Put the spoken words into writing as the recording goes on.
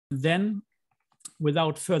Then,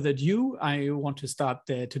 without further ado, I want to start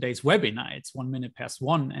today's webinar. It's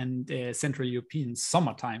 1:01 and Central European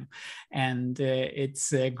summertime. And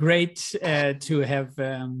it's great to have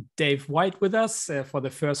Dave White with us for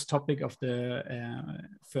the first topic of the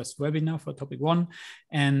first webinar for topic 1,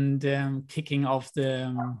 and kicking off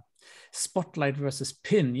the spotlight versus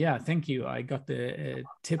pin. Yeah, thank you. I got the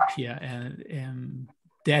tip here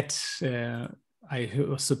that I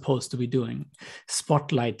was supposed to be doing,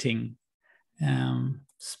 spotlighting.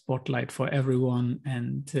 Spotlight for everyone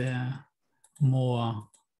and more.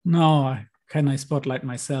 No, can I spotlight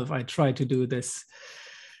myself? I try to do this.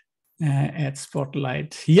 Add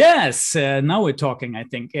spotlight. Yes, now we're talking, I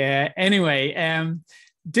think. Anyway,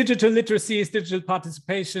 digital literacy is digital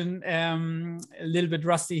participation. A little bit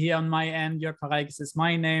rusty here on my end. Jörg Pareikis is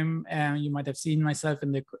my name. You might have seen myself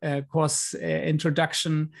in the course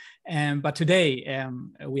introduction. But today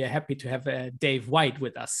we are happy to have Dave White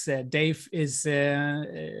with us. Dave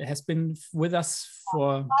has been with us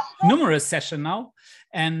for numerous sessions now,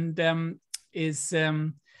 and is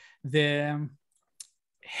the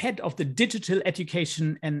head of the digital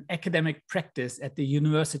education and academic practice at the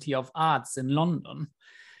University of Arts in London,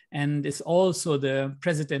 and is also the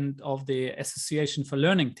president of the Association for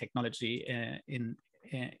Learning Technology in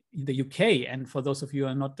the UK. And for those of you who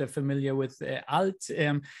are not familiar with ALT,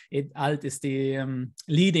 ALT is the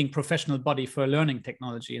leading professional body for learning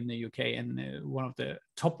technology in the UK, and one of the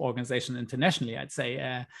top organizations internationally, I'd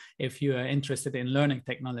say, if you are interested in learning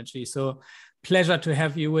technology. So pleasure to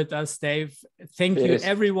have you with us, Dave. Thank you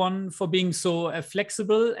everyone for being so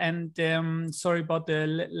flexible, and sorry about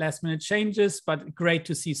the last minute changes, but great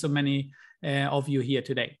to see so many of you here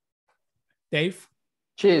today. Dave?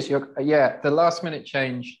 Cheers, Jörg. Yeah, the last minute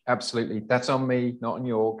change, absolutely. That's on me, not on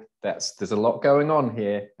Jörg. There's a lot going on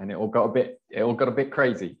here, and it all got a bit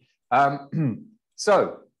crazy.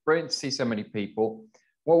 So brilliant to see so many people.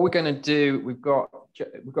 What we're going to do, we've got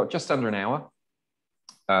just under an hour,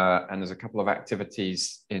 and there's a couple of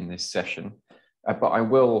activities in this session, but I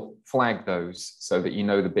will flag those so that you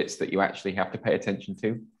know the bits that you actually have to pay attention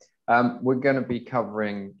to. We're going to be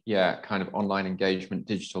covering, kind of online engagement,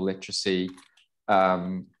 digital literacy.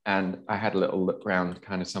 And I had a little look around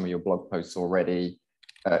kind of some of your blog posts already.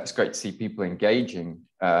 It's great to see people engaging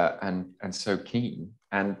and so keen.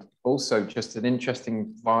 And also just an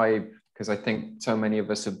interesting vibe, because I think so many of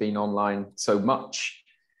us have been online so much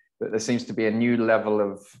that there seems to be a new level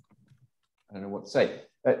of, I don't know what to say,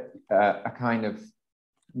 a kind of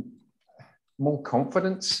more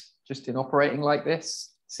confidence just in operating like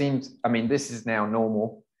this. Seems, I mean, this is now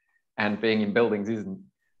normal, and being in buildings isn't.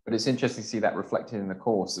 But it's interesting to see that reflected in the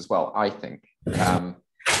course as well, I think. So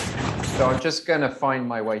I'm just going to find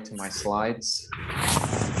my way to my slides.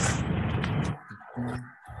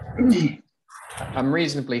 I'm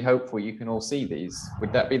reasonably hopeful you can all see these.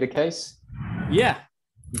 Would that be the case? Yeah.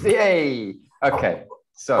 Yay! Okay,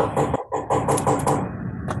 so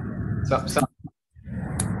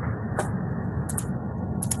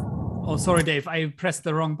Oh, sorry, Dave. I pressed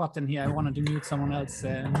the wrong button here. I wanted to mute someone else.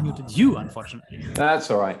 Muted you, unfortunately.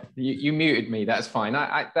 That's all right. You muted me. That's fine.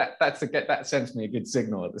 That sends me a good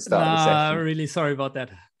signal at the start of the session. Really sorry about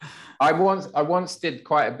that. I once did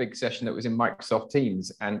quite a big session that was in Microsoft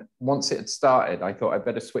Teams, and once it had started, I thought I'd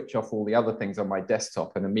better switch off all the other things on my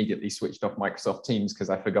desktop, and immediately switched off Microsoft Teams because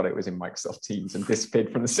I forgot it was in Microsoft Teams and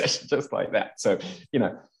disappeared from the session just like that. So,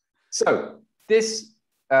 so this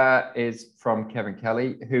is from Kevin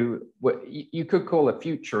Kelly, who you could call a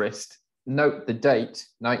futurist. Note the date,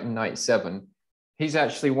 1997. He's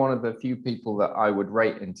actually one of the few people that I would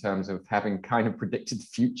rate in terms of having kind of predicted the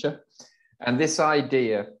future. And this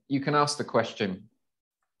idea, you can ask the question,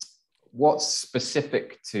 what's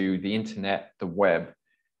specific to the internet, the web,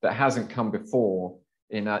 that hasn't come before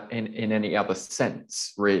in any other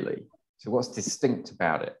sense, really? So what's distinct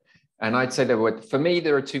about it? And I'd say for me,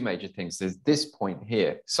 there are two major things. There's this point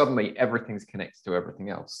here. Suddenly, everything's connected to everything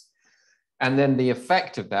else. And then the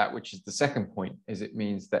effect of that, which is the second point, is it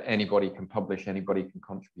means that anybody can publish, anybody can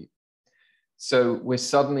contribute. So we're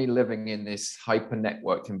suddenly living in this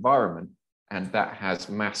hyper-networked environment, and that has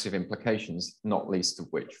massive implications, not least of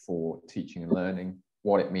which for teaching and learning,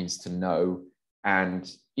 what it means to know,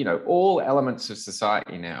 and all elements of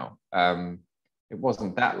society now. It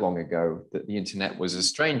wasn't that long ago that the internet was a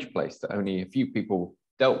strange place that only a few people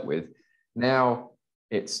dealt with. Now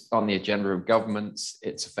it's on the agenda of governments,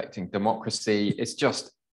 it's affecting democracy.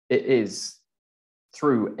 It is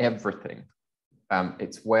through everything.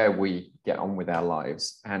 It's where we get on with our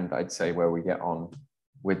lives, and I'd say where we get on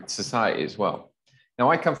with society as well.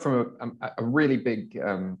 Now, I come from a really big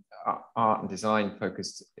art and design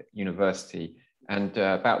focused university, And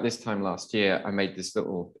about this time last year, I made this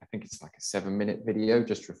little, I think it's like a 7-minute video,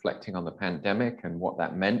 just reflecting on the pandemic and what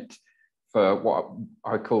that meant for what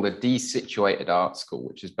I call a desituated art school,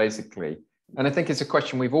 which is basically, and I think it's a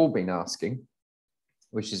question we've all been asking,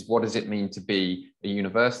 which is what does it mean to be a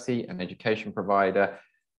university, an education provider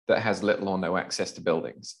that has little or no access to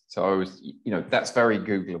buildings? So I was, that's very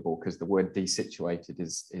Googleable because the word desituated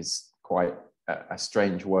is quite a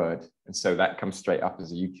strange word. And so that comes straight up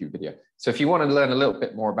as a YouTube video. So if you want to learn a little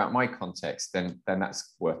bit more about my context, then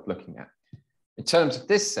that's worth looking at. In terms of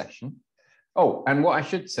this session, oh, and what I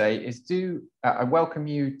should say is I welcome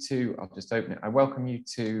you to, I'll just open it. I welcome you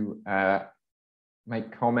to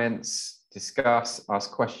make comments, discuss,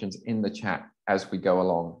 ask questions in the chat as we go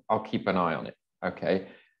along. I'll keep an eye on it, okay?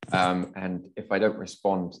 And if I don't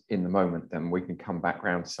respond in the moment, then we can come back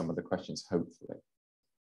around to some of the questions, hopefully.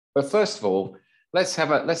 But first of all, let's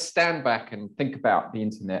stand back and think about the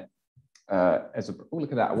internet as a, oh,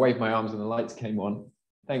 look at that, I waved my arms and the lights came on.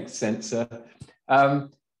 Thanks, Sensor.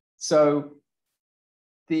 So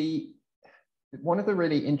one of the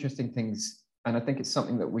really interesting things, and I think it's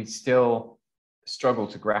something that we still struggle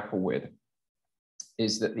to grapple with,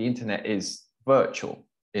 is that the internet is virtual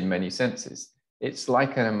in many senses. It's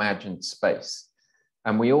like an imagined space.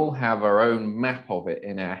 And we all have our own map of it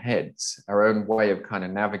in our heads, our own way of kind of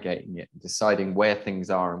navigating it, deciding where things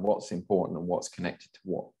are and what's important and what's connected to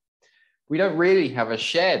what. We don't really have a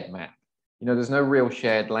shared map. There's no real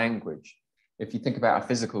shared language. If you think about a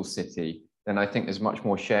physical city, then I think there's much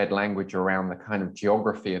more shared language around the kind of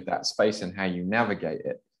geography of that space and how you navigate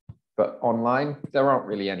it. But online, there aren't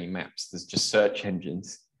really any maps. There's just search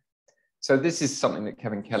engines. So this is something that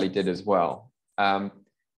Kevin Kelly did as well.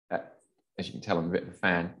 As you can tell, I'm a bit of a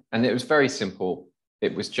fan. And it was very simple.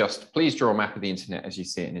 It was just, please draw a map of the internet as you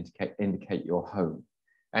see it and indicate your home.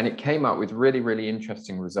 And it came up with really, really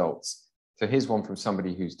interesting results. So here's one from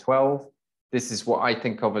somebody who's 12. This is what I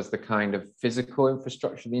think of as the kind of physical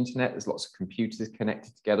infrastructure of the internet. There's lots of computers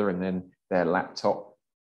connected together and then their laptop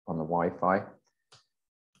on the Wi-Fi.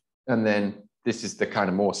 And then this is the kind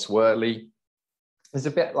of more swirly. It's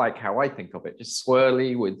a bit like how I think of it, just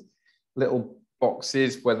swirly with little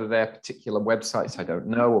boxes, whether they're particular websites, I don't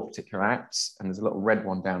know, or particular apps. And there's a little red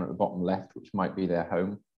one down at the bottom left, which might be their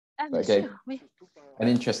home. But again, an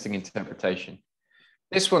interesting interpretation.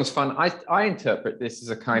 This one's fun. I interpret this as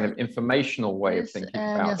a kind of informational way of thinking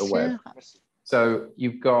about the web. So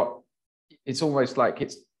you've got, it's almost like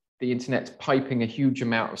the internet's piping a huge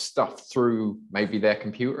amount of stuff through maybe their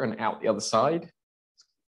computer and out the other side,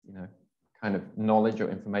 kind of knowledge or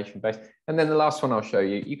information based. And then the last one I'll show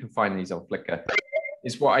you, you can find these on Flickr,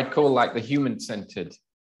 is what I'd call like the human-centered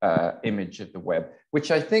image of the web,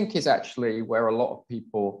 which I think is actually where how a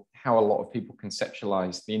lot of people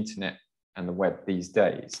conceptualize the internet and the web these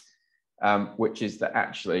days, which is that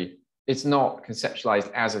actually it's not conceptualized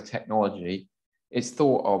as a technology, it's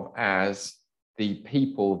thought of as the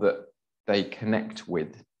people that they connect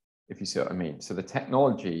with, if you see what I mean. So the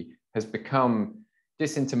technology has become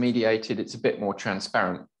disintermediated, it's a bit more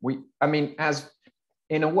transparent. As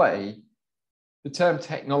in a way, the term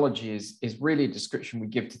technology is really a description we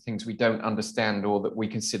give to things we don't understand or that we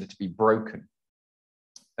consider to be broken.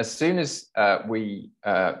 As soon as we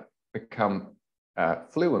become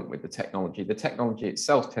fluent with the technology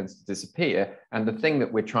itself tends to disappear, and the thing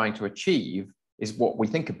that we're trying to achieve is what we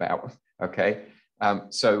think about, okay?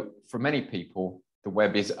 So for many people, the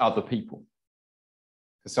web is other people.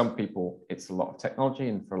 For some people, it's a lot of technology,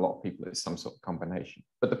 and for a lot of people, it's some sort of combination.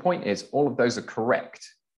 But the point is, all of those are correct.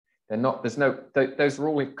 They're not, those are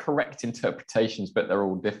all correct interpretations, but they're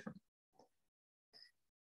all different.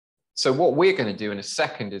 So what we're going to do in a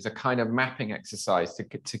second is a kind of mapping exercise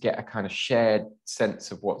to get a kind of shared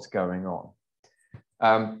sense of what's going on.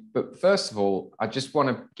 But first of all, I just want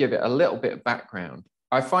to give it a little bit of background.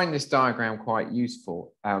 I find this diagram quite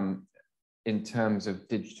useful in terms of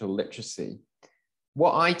digital literacy.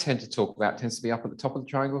 What I tend to talk about tends to be up at the top of the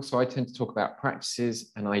triangle. So I tend to talk about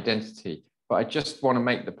practices and identity. But I just want to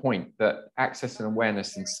make the point that access and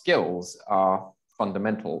awareness and skills are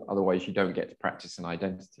fundamental. Otherwise, you don't get to practice and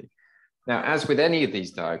identity. Now, as with any of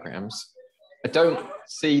these diagrams, I don't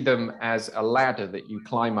see them as a ladder that you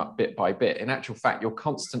climb up bit by bit. In actual fact, you're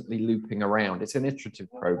constantly looping around. It's an iterative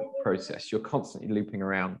process. You're constantly looping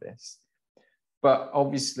around this. But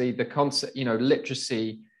obviously, the concept,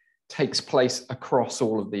 literacy takes place across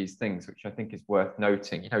all of these things, which I think is worth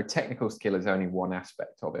noting. Technical skill is only one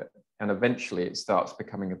aspect of it. And eventually it starts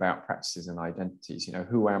becoming about practices and identities.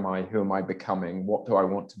 Who am I? Who am I becoming? What do I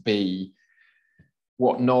want to be?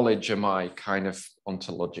 What knowledge am I kind of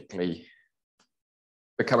ontologically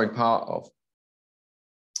becoming part of?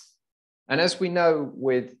 And as we know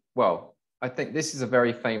with, well, I think this is a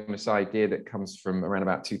very famous idea that comes from around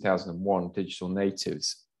about 2001, digital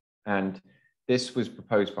natives. And this was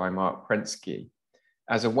proposed by Mark Prensky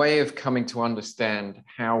as a way of coming to understand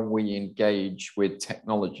how we engage with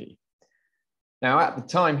technology. Now, at the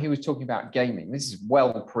time, he was talking about gaming. This is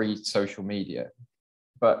well pre-social media,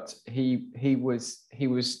 but he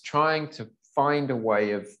was trying to find a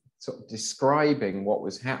way of sort of describing what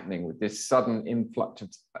was happening with this sudden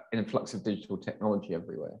influx of digital technology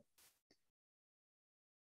everywhere.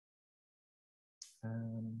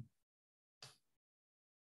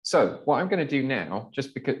 So what I'm going to do now,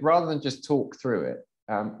 just because rather than just talk through it,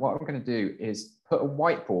 what I'm going to do is put a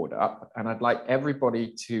whiteboard up, and I'd like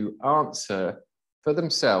everybody to answer for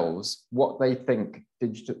themselves what they think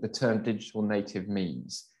the term digital native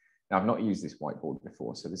means. Now, I've not used this whiteboard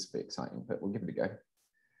before, so this will be exciting, but we'll give it a go.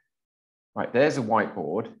 Right, there's a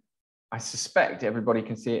whiteboard. I suspect everybody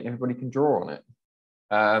can see it and everybody can draw on it.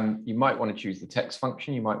 You might want to choose the text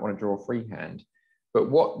function. You might want to draw freehand. But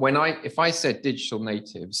if I said digital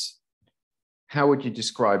natives, how would you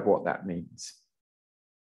describe what that means?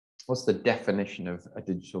 What's the definition of a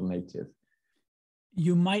digital native?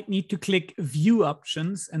 You might need to click view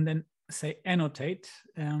options and then say annotate.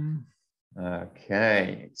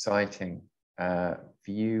 Okay, exciting.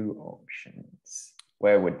 View options.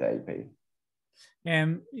 Where would they be?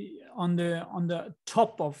 On the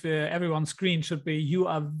top of everyone's screen should be you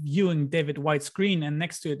are viewing David White's screen, and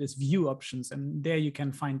next to it is view options, and there you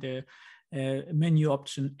can find the menu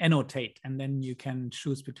option annotate, and then you can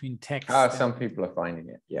choose between text. Some people are finding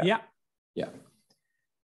it.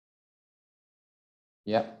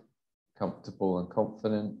 Yeah. Comfortable and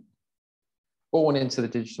confident. Born into the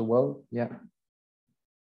digital world. Yeah.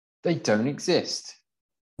 They don't exist.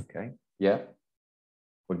 Okay. Yeah.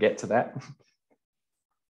 We'll get to that.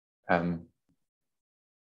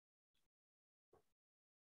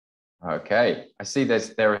 Okay, I see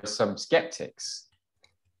there are some skeptics.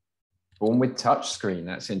 Born with touchscreen,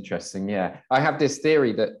 that's interesting. Yeah, I have this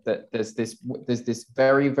theory that there's this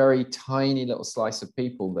very, very tiny little slice of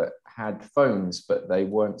people that had phones, but they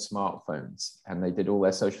weren't smartphones, and they did all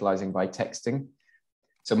their socializing by texting.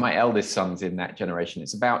 So my eldest son's in that generation.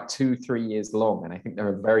 It's about 2-3 years long, and I think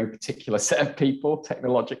they're a very particular set of people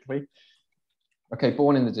technologically. Okay,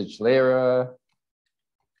 born in the digital era,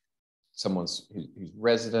 someone who's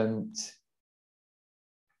resident.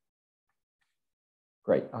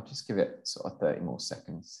 Great, I'll just give it sort of 30 more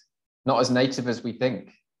seconds. Not as native as we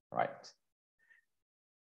think, right?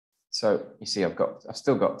 So you see, I've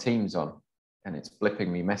still got Teams on, and it's blipping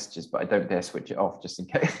me messages, but I don't dare switch it off just in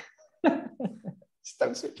case. Just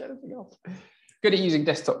don't switch anything off. Good at using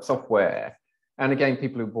desktop software. And again,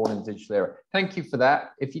 people who are born in the digital era. Thank you for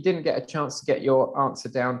that. If you didn't get a chance to get your answer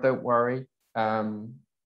down, don't worry. What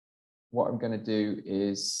I'm going to do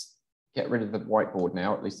is get rid of the whiteboard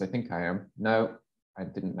now. At least I think I am. No, I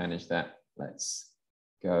didn't manage that. Let's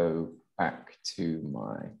go back to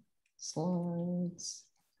my slides.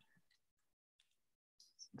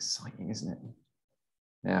 It's exciting, isn't it?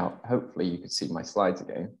 Now, hopefully you can see my slides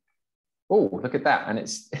again. Oh, look at that. And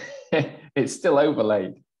it's, it's still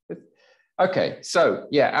overlaid. Okay, so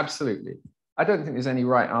yeah, absolutely. I don't think there's any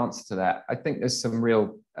right answer to that. I think there's some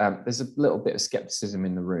real, there's a little bit of skepticism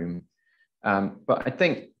in the room. But I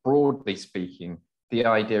think broadly speaking, the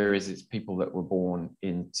idea is it's people that were born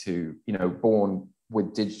into, born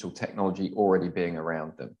with digital technology already being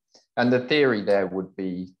around them. And the theory there would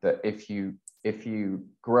be that if you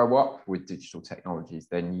grow up with digital technologies,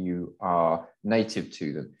 then you are native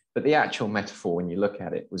to them. But the actual metaphor, when you look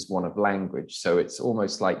at it, was one of language. So it's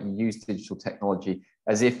almost like you use digital technology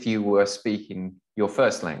as if you were speaking your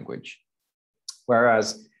first language.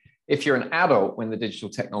 Whereas if you're an adult, when the digital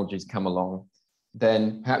technologies come along,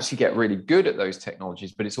 then perhaps you get really good at those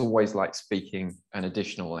technologies, but it's always like speaking an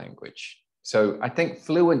additional language. So I think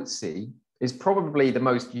fluency is probably the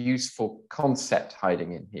most useful concept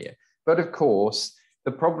hiding in here. But of course,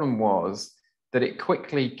 the problem was that it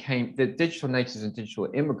quickly came, the digital natives and digital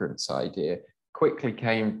immigrants idea quickly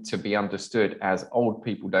came to be understood as old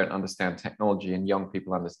people don't understand technology and young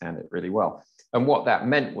people understand it really well. And what that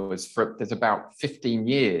meant was there's about 15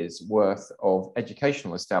 years worth of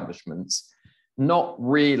educational establishments not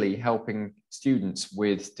really helping students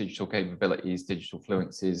with digital capabilities, digital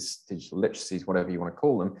fluencies, digital literacies, whatever you want to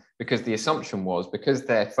call them, because the assumption was because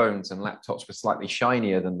their phones and laptops were slightly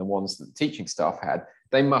shinier than the ones that the teaching staff had,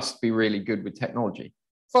 they must be really good with technology.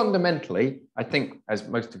 Fundamentally, I think, as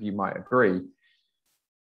most of you might agree,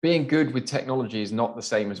 being good with technology is not the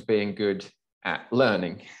same as being good at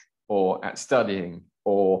learning or at studying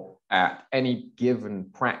or at any given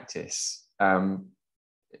practice.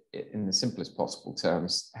 in the simplest possible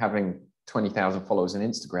terms, having 20,000 followers on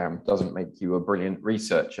Instagram doesn't make you a brilliant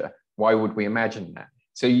researcher. Why would we imagine that?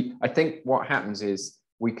 So I think what happens is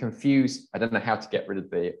we confuse, I don't know how to get rid of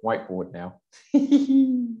the whiteboard now.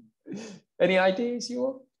 Any ideas, you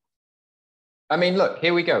all? I mean, look,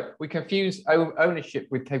 here we go. We confuse ownership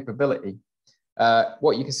with capability.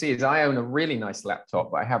 What you can see is I own a really nice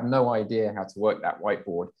laptop, but I have no idea how to work that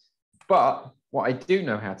whiteboard. But what I do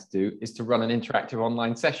know how to do is to run an interactive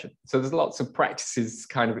online session. So there's lots of practices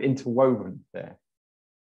kind of interwoven there.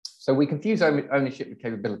 So we confuse ownership with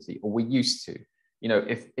capability, or we used to. You know,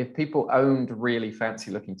 if people owned really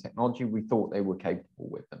fancy looking technology, we thought they were capable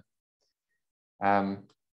with them.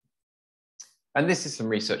 And this is some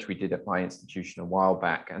research we did at my institution a while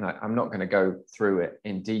back, and I'm not going to go through it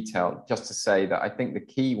in detail, just to say that I think the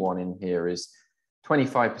key one in here is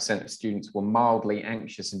 25% of students were mildly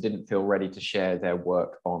anxious and didn't feel ready to share their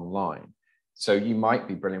work online. So you might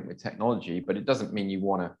be brilliant with technology, but it doesn't mean you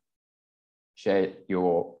want to share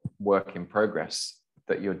your work in progress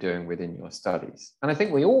that you're doing within your studies. And I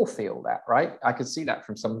think we all feel that, right? I could see that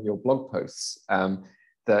from some of your blog posts,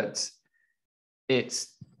 that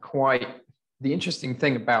it's quite, the interesting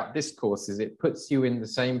thing about this course is it puts you in the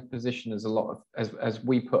same position as as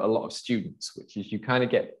we put a lot of students, which is you kind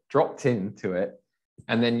of get dropped into it,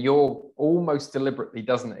 and then you're almost deliberately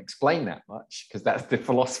doesn't explain that much, because that's the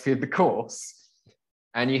philosophy of the course.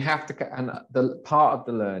 And you have to, and the part of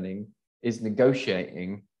the learning is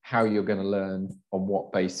negotiating how you're going to learn, on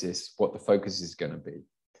what basis, what the focus is going to be.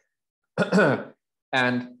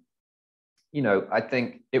 And, you know, I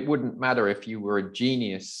think it wouldn't matter if you were a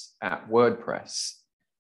genius at WordPress.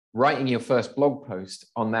 Writing your first blog post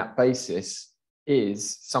on that basis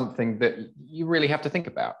is something that you really have to think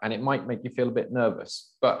about, and it might make you feel a bit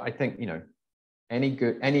nervous. But I think, you know,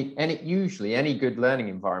 usually any good learning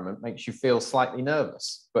environment makes you feel slightly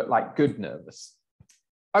nervous, but like good nervous.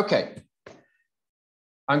 Okay.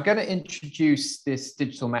 I'm going to introduce this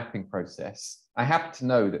digital mapping process. I happen to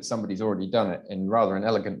know that somebody's already done it in rather an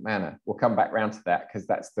elegant manner. We'll come back round to that because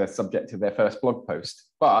that's the subject of their first blog post.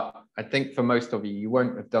 But I think for most of you, you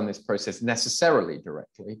won't have done this process necessarily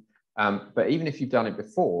directly. But even if you've done it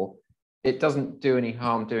before, it doesn't do any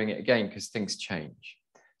harm doing it again because things change.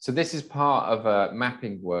 So this is part of a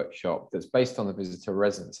mapping workshop that's based on the visitor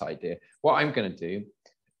residence idea. What I'm going to do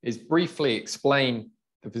is briefly explain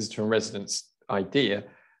the visitor and residence idea,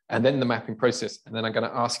 and then the mapping process. And then I'm going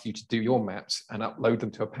to ask you to do your maps and upload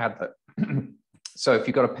them to a Padlet. So if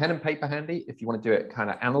you've got a pen and paper handy, if you want to do it kind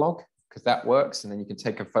of analog, because that works, and then you can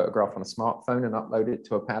take a photograph on a smartphone and upload it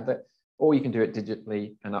to a Padlet, or you can do it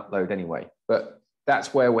digitally and upload anyway. But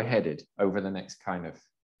that's where we're headed over the next kind of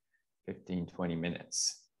 15, 20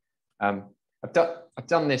 minutes. I've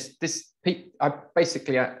done this. I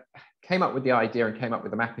basically came up with the idea and came up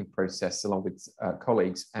with the mapping process along with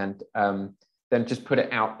colleagues, and then just put it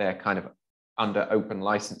out there kind of under open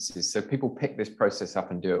licenses. So people pick this process up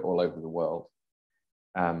and do it all over the world.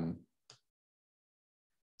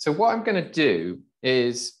 So what I'm going to do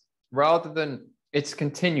is, rather than, it's a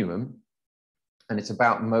continuum and it's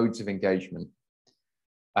about modes of engagement.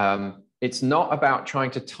 It's not about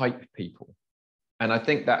trying to type people. And I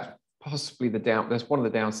think that's possibly that's one of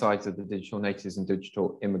the downsides of the digital natives and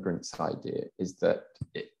digital immigrants idea, is that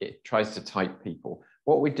it tries to type people.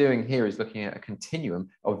 What we're doing here is looking at a continuum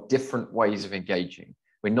of different ways of engaging.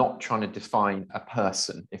 We're not trying to define a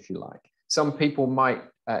person, if you like. Some people might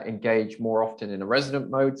engage more often in a resident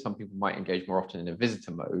mode. Some people might engage more often in a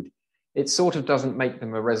visitor mode. It sort of doesn't make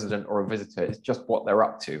them a resident or a visitor. It's just what they're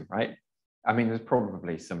up to, right? I mean, there's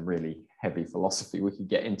probably some really heavy philosophy we could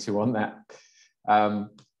get into on that.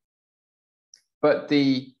 But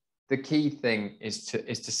the key thing is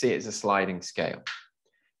to see it as a sliding scale.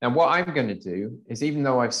 Now, what I'm going to do is, even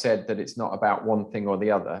though I've said that it's not about one thing or the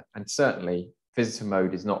other, and certainly visitor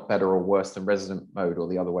mode is not better or worse than resident mode or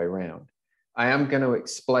the other way around, I am going to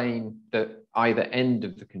explain the either end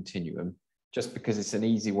of the continuum, just because it's an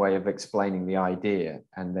easy way of explaining the idea,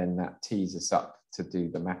 and then that tees us up to do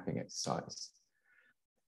the mapping exercise.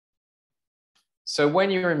 So when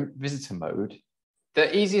you're in visitor mode,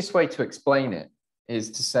 the easiest way to explain it is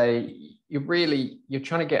to say you're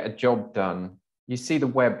trying to get a job done. You see the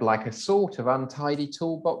web like a sort of untidy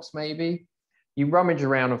toolbox, maybe. You rummage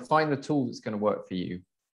around and find the tool that's going to work for you.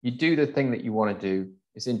 You do the thing that you want to do.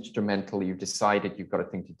 It's instrumental. You've decided you've got a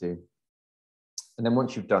thing to do. And then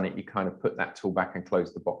once you've done it, you kind of put that tool back and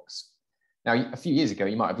close the box. Now, a few years ago,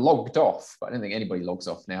 you might have logged off, but I don't think anybody logs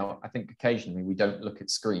off now. I think occasionally we don't look at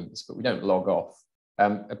screens, but we don't log off.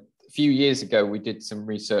 A few years ago, we did some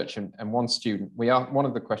research, and one student, one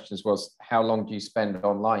of the questions was, how long do you spend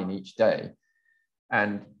online each day?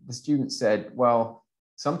 And the student said, well,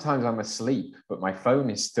 sometimes I'm asleep, but my phone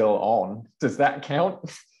is still on. Does that count?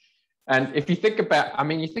 And if you think about, I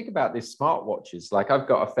mean, you think about these smartwatches, like I've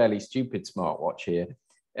got a fairly stupid smartwatch here.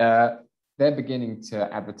 They're beginning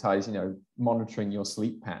to advertise, you know, monitoring your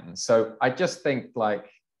sleep patterns. So I just think like,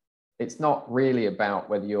 it's not really about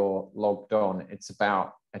whether you're logged on, it's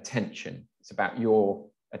about attention. It's about your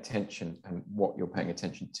attention and what you're paying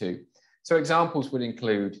attention to. So examples would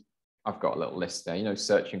include, I've got a little list there, you know,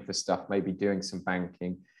 searching for stuff, maybe doing some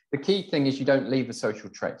banking. The key thing is you don't leave a social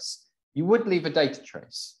trace. You would leave a data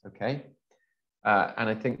trace, okay? And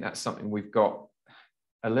I think that's something we've got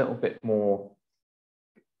a little bit more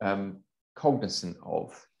cognizant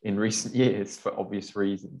of in recent years for obvious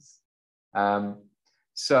reasons.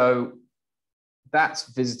 So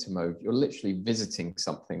that's visitor mode. You're literally visiting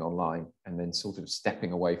something online and then sort of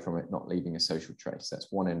stepping away from it, not leaving a social trace.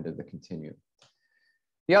 That's one end of the continuum.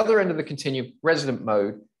 The other end of the continuum, resident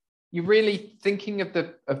mode, you're really thinking of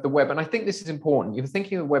the web, and I think this is important. You're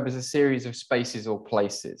thinking of the web as a series of spaces or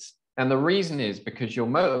places. And the reason is because your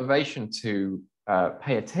motivation to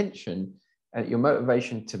pay attention and your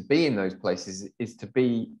motivation to be in those places is to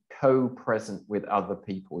be co-present with other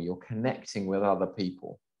people. You're connecting with other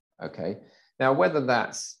people, okay? Now, whether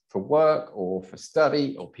that's for work or for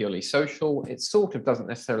study or purely social, it sort of doesn't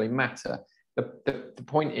necessarily matter. The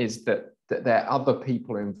point is that there are other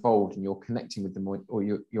people involved and you're connecting with them or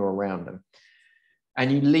you're around them.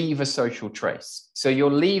 And you leave a social trace. So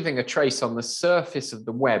you're leaving a trace on the surface of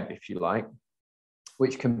the web, if you like,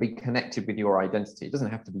 which can be connected with your identity. It doesn't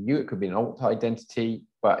have to be you, it could be an alt identity,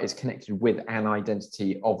 but it's connected with an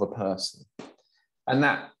identity of a person. And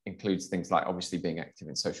that includes things like obviously being active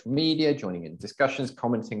in social media, joining in discussions,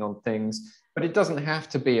 commenting on things, but it doesn't have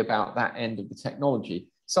to be about that end of the technology.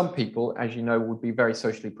 Some people, as you know, would be very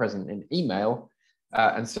socially present in email,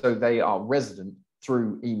 and so they are resident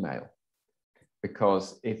through email.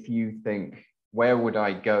 Because if you think, where would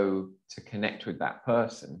I go to connect with that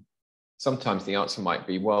person? Sometimes the answer might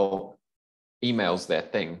be, well, email's their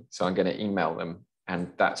thing, so I'm going to email them, and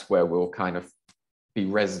that's where we'll kind of be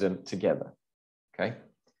resident together, okay?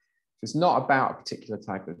 It's not about a particular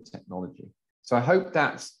type of technology. So I hope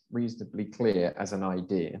that's reasonably clear as an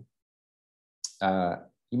idea.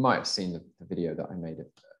 You might have seen the video that I made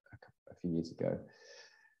a few years ago.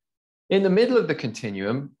 In the middle of the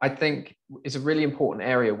continuum, I think is a really important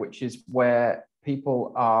area, which is where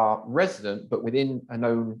people are resident, but within a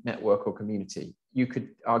known network or community. You could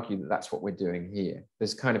argue that that's what we're doing here.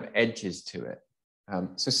 There's kind of edges to it.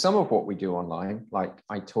 So some of what we do online, like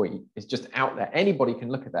I tweet, is just out there. Anybody can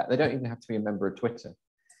look at that. They don't even have to be a member of Twitter.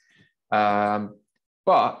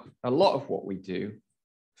 But a lot of what we do,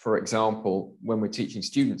 for example, when we're teaching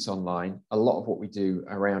students online, a lot of what we do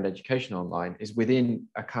around education online is within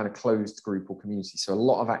a kind of closed group or community. So a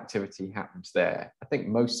lot of activity happens there. I think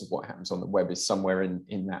most of what happens on the web is somewhere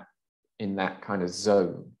in that kind of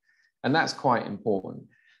zone. And that's quite important.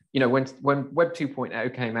 You know, when Web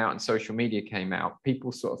 2.0 came out and social media came out,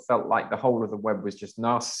 people sort of felt like the whole of the web was just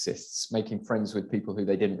narcissists making friends with people who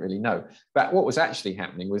they didn't really know. But what was actually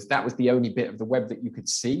happening was that was the only bit of the web that you could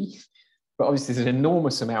see. But obviously there's an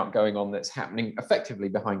enormous amount going on that's happening effectively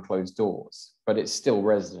behind closed doors, but it's still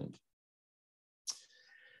resident.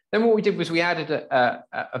 Then what we did was we added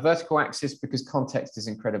a vertical axis because context is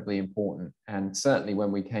incredibly important. And certainly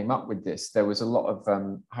when we came up with this, there was a lot of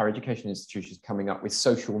higher education institutions coming up with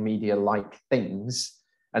social media-like things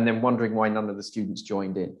and then wondering why none of the students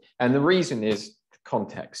joined in. And the reason is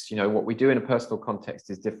context. You know, what we do in a personal context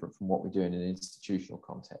is different from what we do in an institutional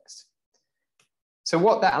context. So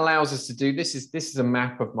what that allows us to do, this is a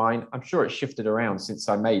map of mine. I'm sure it's shifted around since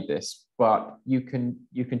I made this, but you can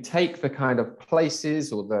take the kind of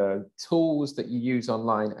places or the tools that you use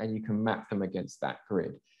online and you can map them against that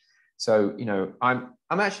grid. So, you know, I'm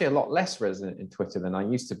actually a lot less resident in Twitter than I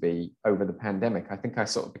used to be over the pandemic. I think I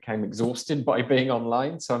sort of became exhausted by being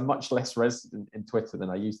online. So I'm much less resident in Twitter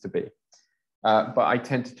than I used to be. But I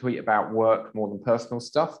tend to tweet about work more than personal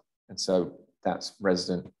stuff. And so that's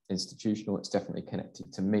resident, institutional. It's definitely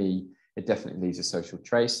connected to me. It definitely leaves a social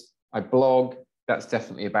trace. I blog. That's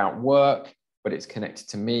definitely about work, but it's connected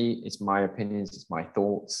to me. It's my opinions. It's my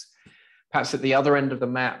thoughts. Perhaps at the other end of the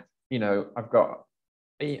map, you know, I've got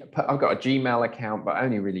a Gmail account, but I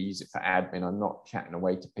only really use it for admin. I'm not chatting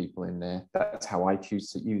away to people in there. That's how I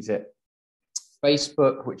choose to use it.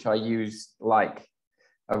 Facebook, which I use like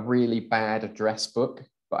a really bad address book,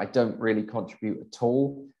 but I don't really contribute at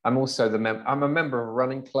all. I'm also I'm a member of a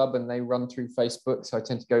running club and they run through Facebook. So I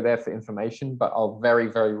tend to go there for information, but I'll very,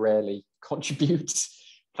 very rarely contribute.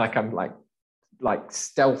 Like I'm like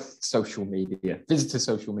stealth social media, visitor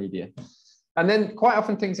social media. And then quite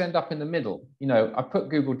often things end up in the middle. You know, I put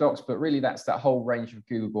Google Docs, but really that's that whole range of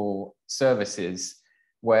Google services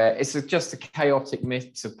where it's just a chaotic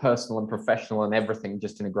mix of personal and professional and everything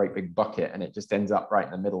just in a great big bucket. And it just ends up right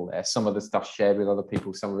in the middle there. Some of the stuff shared with other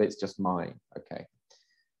people, some of it's just mine. Okay.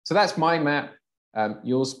 So that's my map.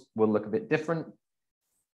 Yours will look a bit different.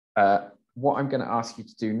 What I'm going to ask you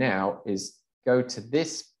to do now is go to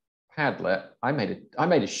this Padlet. I made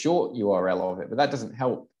a short URL of it, but that doesn't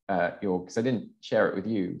help because I didn't share it with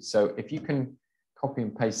you. So if you can copy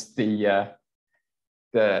and paste the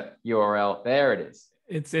URL, there it is.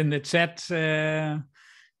 It's in the chat,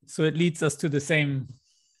 so it leads us to the same.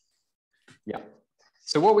 Yeah.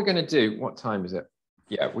 So what we're going to do? What time is it?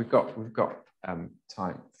 Yeah, we've got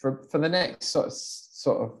time for the next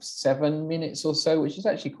sort of 7 minutes or so, which is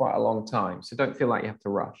actually quite a long time. So don't feel like you have to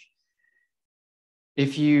rush.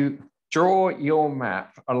 If you draw your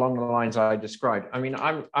map along the lines I described, I mean,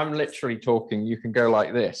 I'm literally talking, you can go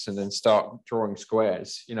like this and then start drawing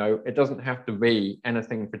squares. You know, it doesn't have to be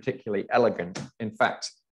anything particularly elegant. In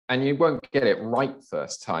fact, and you won't get it right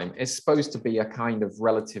first time. It's supposed to be a kind of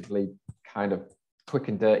relatively kind of quick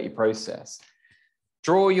and dirty process.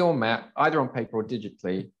 Draw your map either on paper or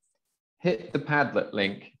digitally, hit the Padlet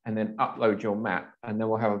link and then upload your map, and then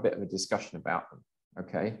we'll have a bit of a discussion about them,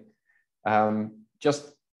 okay?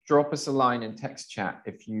 Just drop us a line in text chat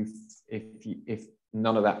if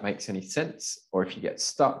none of that makes any sense or if you get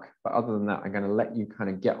stuck. But other than that, I'm going to let you kind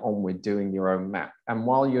of get on with doing your own map. And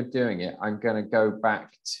while you're doing it, I'm going to go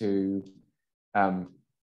back to,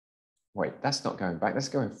 wait, that's not going back. That's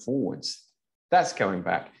going forwards. That's going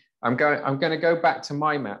back. I'm going to go back to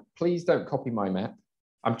my map. Please don't copy my map.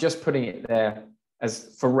 I'm just putting it there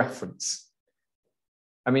as for reference.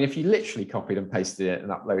 I mean, if you literally copied and pasted it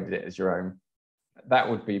and uploaded it as your own, that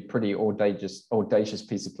would be pretty audacious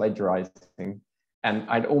piece of plagiarizing. And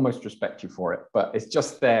I'd almost respect you for it, but it's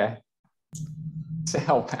just there to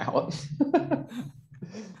help out.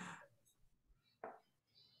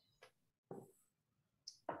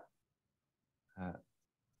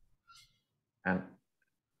 And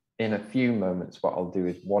in a few moments, what I'll do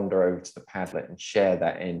is wander over to the Padlet and share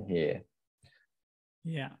that in here.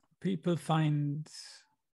 Yeah, people find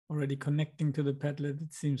already connecting to the Padlet.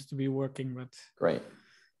 It seems to be working, but great.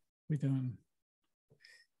 We don't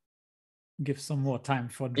give some more time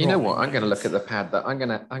for drawing. You know what? I'm going to look at the Padlet.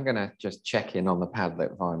 I'm gonna just check in on the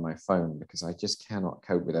Padlet via my phone because I just cannot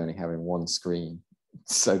cope with only having one screen.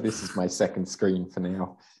 So this is my second screen for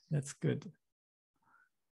now. That's good.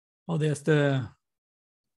 Oh, there's the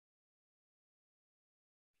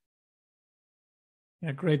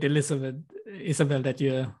great Isabel, that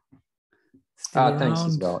you're still around. Thanks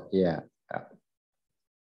as well. Yeah.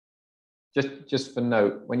 Just for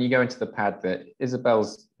note, when you go into the Padlet,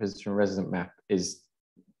 Isabel's visitor and resident map is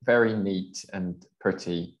very neat and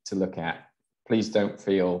pretty to look at. Please don't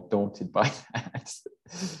feel daunted by that.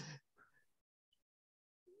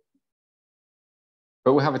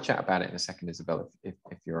 But we'll have a chat about it in a second, Isabel, if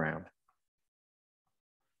you're around.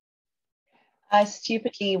 I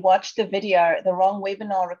stupidly watched the video, the wrong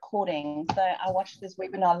webinar recording. So I watched this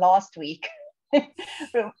webinar last week,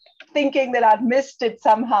 thinking that I'd missed it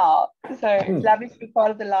somehow. So it's lovely to be part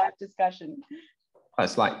of the live discussion.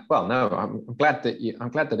 It's like, well, no, I'm glad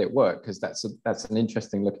that it worked because that's an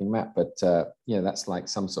interesting looking map. But yeah, that's like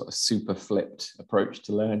some sort of super flipped approach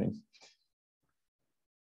to learning.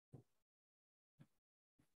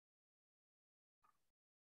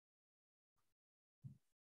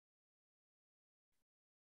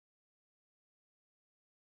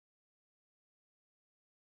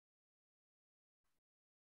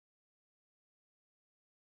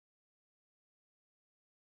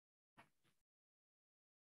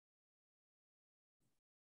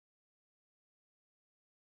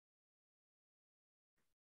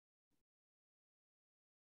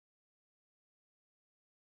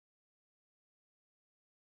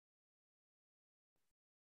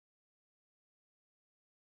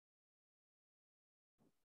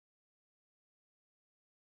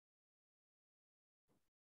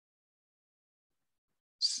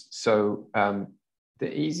 So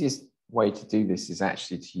the easiest way to do this is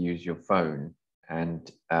actually to use your phone,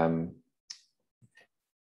 and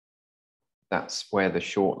that's where the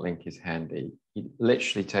short link is handy. You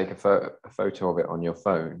literally take a photo of it on your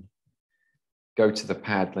phone, go to the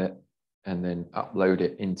Padlet, and then upload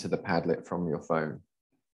it into the Padlet from your phone.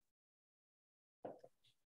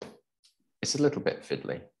 It's a little bit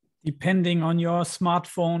fiddly. Depending on your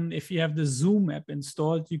smartphone, if you have the Zoom app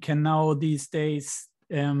installed, you can now these days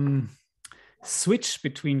switch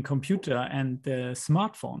between computer and the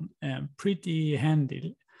smartphone pretty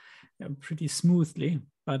handy, pretty smoothly.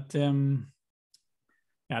 But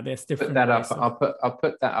Yeah, there's different Put that ways up. I'll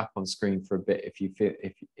put that up on screen for a bit if you feel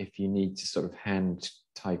if you need to sort of hand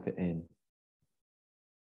type it in.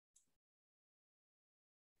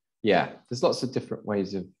 Yeah, there's lots of different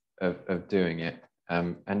ways of doing it,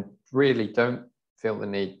 and really don't feel the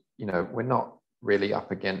need. You know, we're not really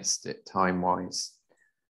up against it time-wise.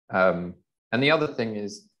 And the other thing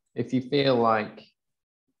is, if you feel like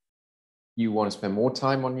you want to spend more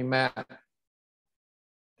time on your mat,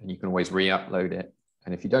 then you can always re-upload it.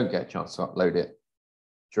 And if you don't get a chance to upload it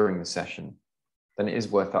during the session, then it is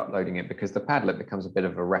worth uploading it, because the Padlet becomes a bit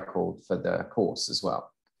of a record for the course as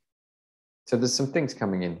well. So there's some things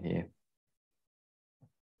coming in here.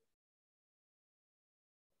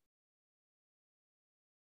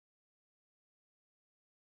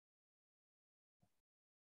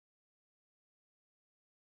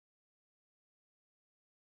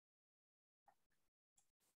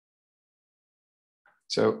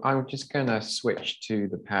 So I'm just going to switch to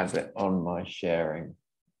the Padlet on my sharing.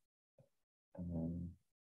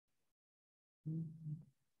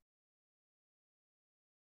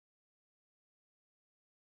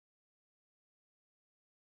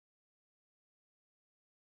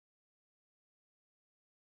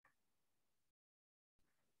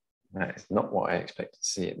 That is not what I expected to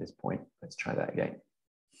see at this point. Let's try that again.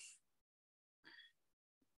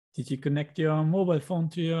 Did you connect your mobile phone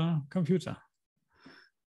to your computer?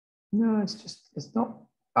 No, it's not.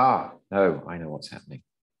 Ah, no, I know what's happening.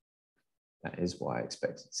 That is what I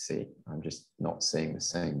expected to see. I'm just not seeing the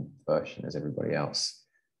same version as everybody else.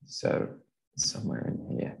 So somewhere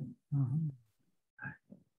in here.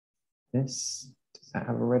 Does that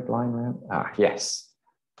have a red line around? Ah, yes.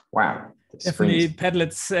 Wow. Definitely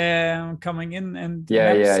Padlets coming in and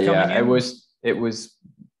yeah. It was.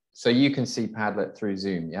 So you can see Padlet through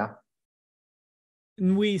Zoom, yeah?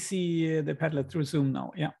 And we see the Padlet through Zoom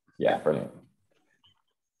now, yeah. Yeah, brilliant.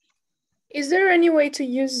 Is there any way to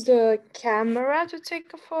use the camera to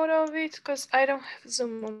take a photo of it? Because I don't have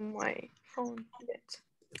Zoom on my phone yet.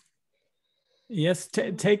 Yes,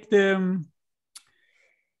 take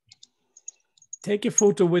a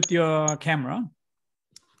photo with your camera,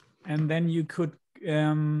 and then you could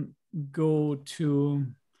go to.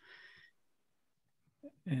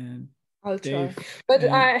 I'll try, but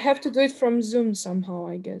I have to do it from Zoom somehow,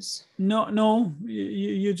 I guess. No,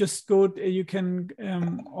 you just go. You can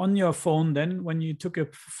on your phone. Then, when you took a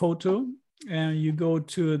photo, you go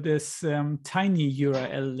to this tiny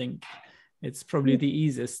URL link. It's probably the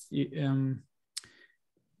easiest. No,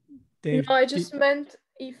 I just meant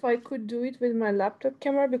if I could do it with my laptop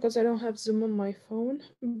camera, because I don't have Zoom on my phone.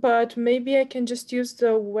 But maybe I can just use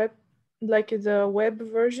the web, like the web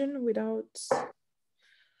version without.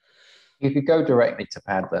 You could go directly to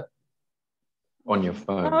Padlet on your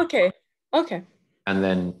phone. Oh, okay. And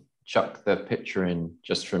then chuck the picture in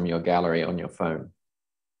just from your gallery on your phone.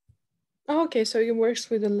 Oh, okay, so it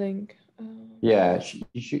works with a link. Yeah,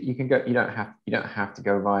 you can go. You don't have to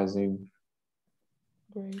go via Zoom.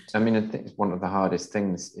 Great. I mean, I think it's one of the hardest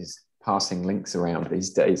things is passing links around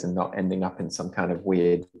these days and not ending up in some kind of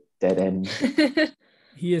weird dead end.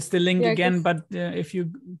 Here's the link again, but if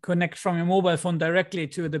you connect from your mobile phone directly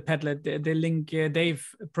to the Padlet, the link Dave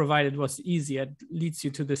provided was easier. It leads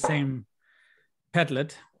you to the same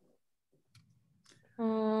Padlet.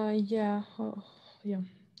 Yeah.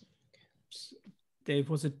 Dave,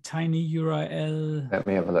 was a tiny URL. Let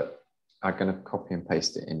me have a look. I'm going to copy and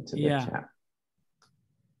paste it into the chat,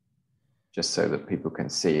 just so that people can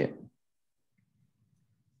see it.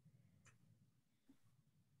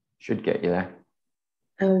 Should get you there.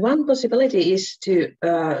 One possibility is to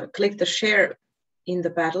click the share in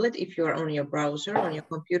the Padlet if you are on your browser, on your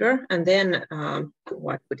computer, and then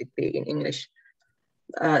what would it be in English?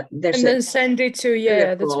 And then send it to,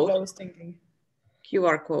 that's what I was thinking.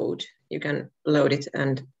 QR code, you can load it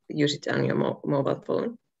and use it on your mobile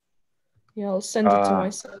phone. Yeah, I'll send it to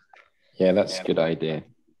myself. Yeah, that's a good idea.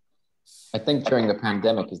 I think during the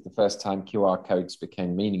pandemic is the first time QR codes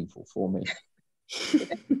became meaningful for me.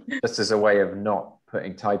 Just as a way of not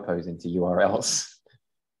putting typos into URLs.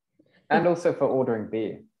 And also for ordering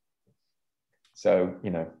beer. So,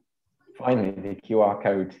 finally the QR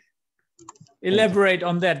code. Elaborate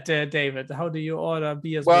on that, David. How do you order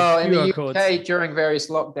beers with QR in the codes? UK, during various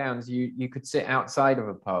lockdowns, you could sit outside of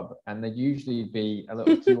a pub and there'd usually be a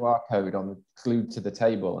little QR code glued to the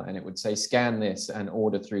table, and it would say, scan this and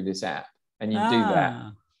order through this app. And you'd do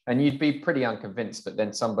that. And you'd be pretty unconvinced, but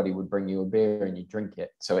then somebody would bring you a beer and you drink it.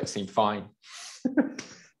 So it seemed fine.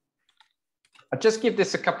 I'll just give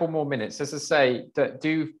this a couple more minutes. As I say,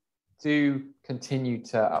 do do continue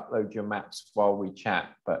to upload your maps while we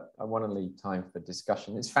chat, but I want to leave time for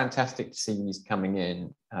discussion. It's fantastic to see these coming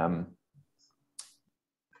in.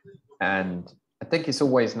 And I think it's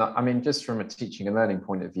always not, I mean, just from a teaching and learning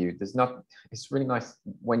point of view, it's really nice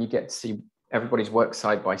when you get to see everybody's work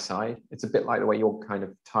side by side. It's a bit like the way you're kind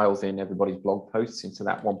of tiles in everybody's blog posts into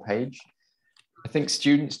that one page. I think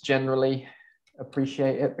students generally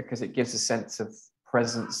appreciate it because it gives a sense of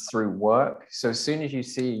presence through work. So as soon as you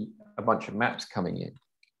see a bunch of maps coming in,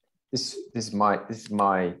 this is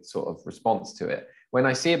my sort of response to it. When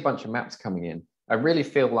I see a bunch of maps coming in, I really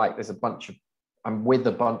feel like I'm with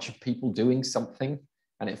a bunch of people doing something,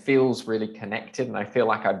 and it feels really connected, and I feel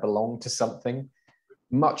like I belong to something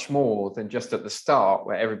much more than just at the start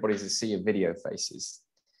where everybody's a sea of video faces.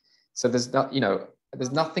 So there's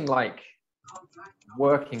nothing like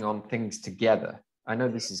working on things together. I know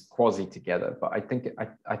this is quasi together, but I think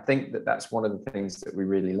that that's one of the things that we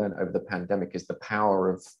really learned over the pandemic is the power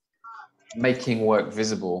of making work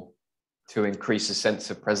visible to increase a sense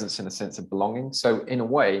of presence and a sense of belonging. So in a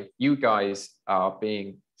way, you guys are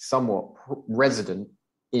being somewhat resident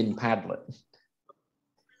in Padlet.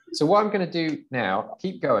 So what I'm going to do now,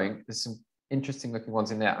 keep going. There's some interesting looking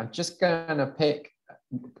ones in there. I'm just going to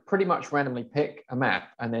pretty much randomly pick a map.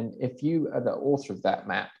 And then if you are the author of that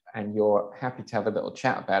map and you're happy to have a little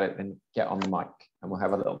chat about it, then get on the mic and we'll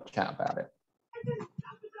have a little chat about it.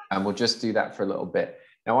 And we'll just do that for a little bit.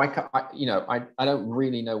 Now, I don't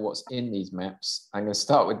really know what's in these maps. I'm going to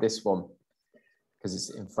start with this one because it's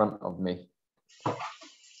in front of me.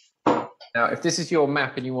 Now, if this is your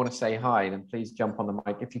map and you want to say hi, then please jump on the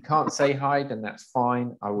mic. If you can't say hi, then that's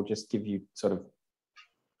fine. I will just give you sort of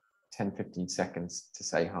 10, 15 seconds to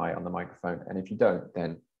say hi on the microphone. And if you don't,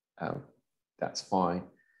 then that's fine.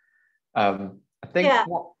 I think, yeah.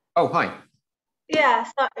 Oh, hi. Yeah,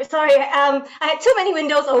 sorry. I had too many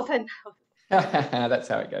windows open. That's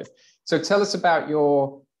how it goes. So tell us about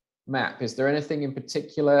your map. Is there anything in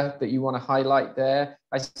particular that you want to highlight there?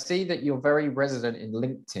 I see that you're very resident in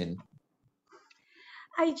LinkedIn.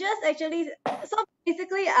 I just actually, so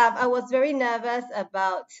basically, I was very nervous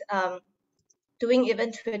about doing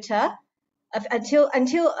even Twitter until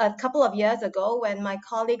a couple of years ago when my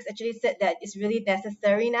colleagues actually said that it's really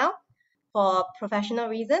necessary now for professional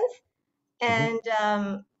reasons. And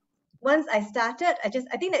once I started, I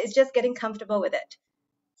think that it's just getting comfortable with it.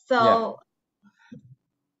 So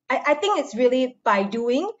yeah. I think it's really by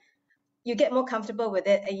doing, you get more comfortable with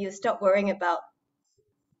it and you stop worrying about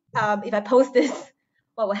if I post this,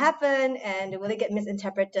 what will happen and will it get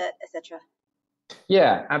misinterpreted, etc.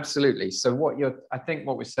 Yeah, absolutely. So I think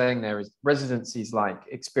what we're saying there is residency is like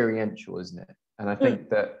experiential, isn't it? And I think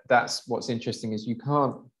that's what's interesting is you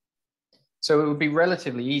can't. So it would be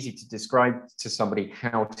relatively easy to describe to somebody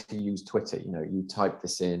how to use Twitter. You know, you type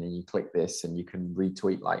this in and you click this and you can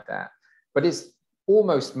retweet like that. But it's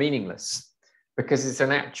almost meaningless because it's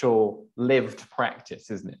an actual lived practice,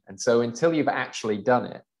 isn't it? And so until you've actually done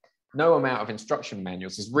it, no amount of instruction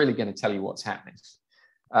manuals is really going to tell you what's happening.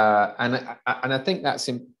 And I think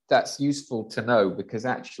that's useful to know because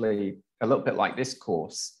actually a little bit like this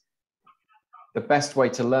course, the best way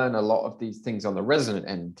to learn a lot of these things on the resident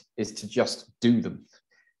end is to just do them.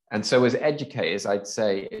 And so as educators, I'd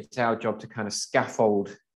say it's our job to kind of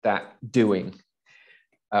scaffold that doing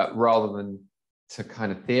rather than to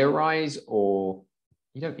kind of theorize, or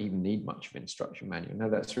you don't even need much of instruction manual. No,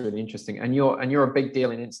 that's really interesting. And you're a big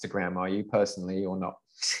deal in Instagram, are you personally or not?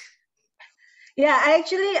 Yeah, I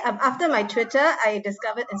actually, after my Twitter, I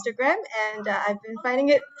discovered Instagram and I've been finding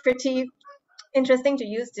it pretty interesting to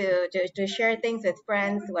use to share things with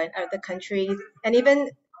friends who are in other countries and even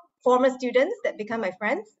former students that become my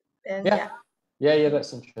friends. And yeah,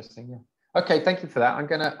 that's interesting. Yeah. Okay, thank you for that.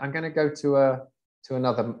 I'm gonna go to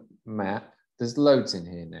another map. There's loads in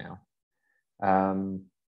here now.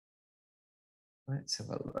 Let's have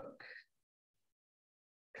a look.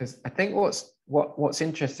 Because I think what's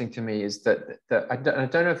interesting to me is that I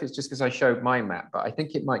don't know if it's just because I showed my map, but I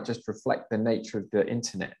think it might just reflect the nature of the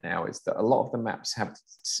internet now, is that a lot of the maps have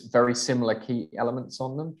very similar key elements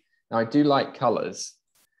on them. Now I do like colors.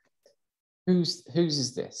 Whose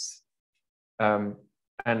is this? And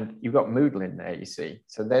you've got Moodle in there, you see.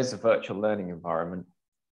 So there's a virtual learning environment.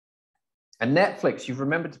 And Netflix, you've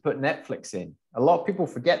remembered to put Netflix in. A lot of people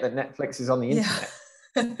forget that Netflix is on the internet.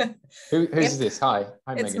 Who's this? Hi,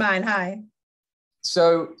 it's Megan. Mine. Hi.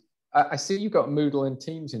 So I see you've got Moodle and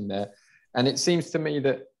Teams in there, and it seems to me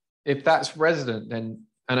that if that's resident, then,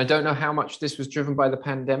 and I don't know how much this was driven by the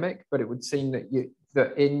pandemic, but it would seem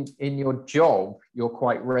that in your job you're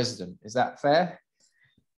quite resident. Is that fair?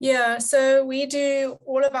 Yeah, so we do,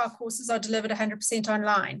 all of our courses are delivered 100%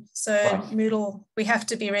 online. So Right. Moodle, we have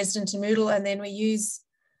to be resident in Moodle, and then we use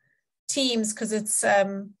Teams because it's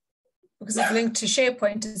linked to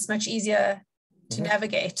SharePoint. It's much easier to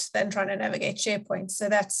navigate than trying to navigate SharePoint. So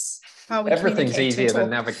that's how we Everything's easier than talk.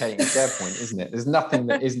 navigating SharePoint, isn't it? There's nothing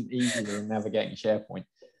that isn't easier than navigating SharePoint.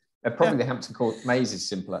 Probably the Hampton Court maze is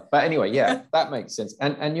simpler. But anyway, yeah, that makes sense.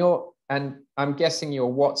 And I'm guessing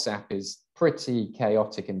your WhatsApp is pretty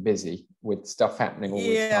chaotic and busy with stuff happening all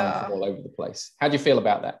the time from all over the place. How do you feel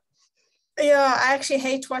about that? Yeah, I actually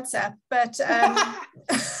hate WhatsApp, but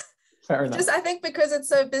fair enough. Just I think because it's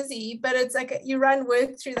so busy, but it's like you run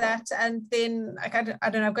work through that, and then like I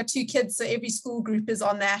don't know, I've got 2 kids, so every school group is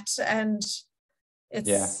on that, and it's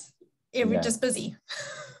just busy.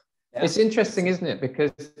 Yeah. It's interesting, isn't it?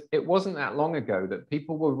 Because it wasn't that long ago that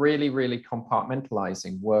people were really, really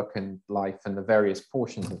compartmentalizing work and life and the various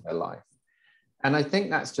portions of their life. And I think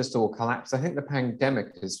that's just all collapsed. I think the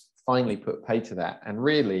pandemic has finally put pay to that. And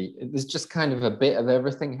really, there's just kind of a bit of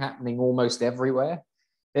everything happening almost everywhere.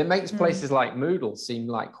 It makes places like Moodle seem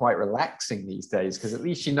like quite relaxing these days, because at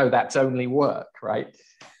least you know that's only work, right?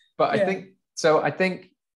 But I think,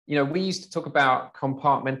 you know, we used to talk about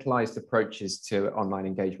compartmentalized approaches to online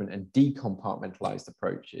engagement and decompartmentalized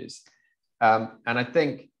approaches. And I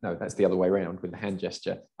think, no, that's the other way around with the hand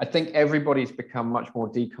gesture. I think everybody's become much more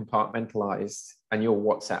decompartmentalized, and your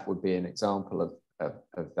WhatsApp would be an example of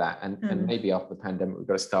that. And maybe after the pandemic, we've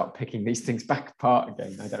got to start picking these things back apart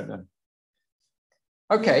again. I don't know.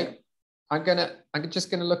 Okay, I'm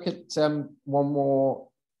just gonna look at one more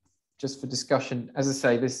just for discussion. As I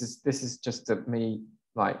say, this is just me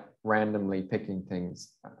like randomly picking things.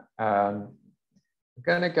 I'm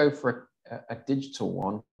gonna go for a digital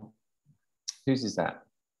one. Whose is that?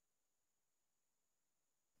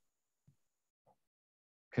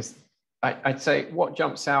 Because I'd say what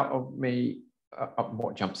jumps out of me,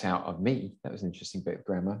 that was an interesting bit of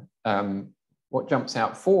grammar. What jumps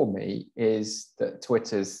out for me is that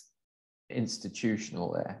Twitter's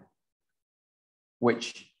institutional there,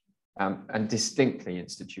 which, and distinctly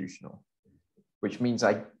institutional, which means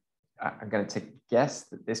I'm going to take a guess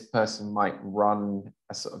that this person might run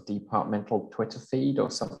a sort of departmental Twitter feed or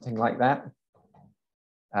something like that.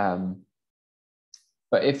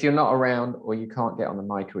 But if you're not around, or you can't get on the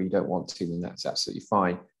mic, or you don't want to, then that's absolutely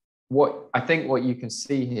fine. What you can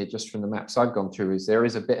see here, just from the maps I've gone through, is there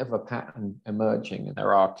is a bit of a pattern emerging, and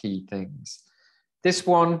there are key things. This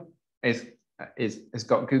one has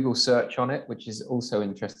got Google search on it, which is also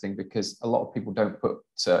interesting, because a lot of people don't put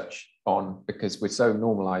search on because we're so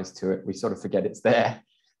normalized to it, we sort of forget it's there.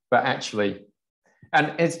 But actually,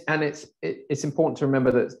 it's important to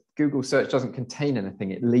remember that Google search doesn't contain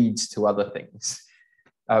anything; it leads to other things.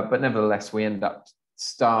 But nevertheless, we end up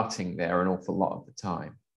starting there an awful lot of the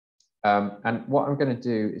time. And what I'm going to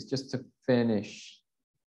do is, just to finish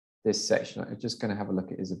this section, I'm just going to have a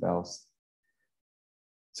look at Isabel's.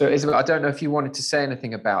 So Isabel, I don't know if you wanted to say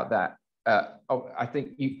anything about that. I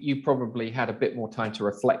think you probably had a bit more time to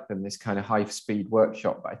reflect than this kind of high-speed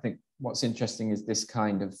workshop. But I think what's interesting is this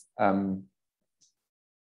kind of, I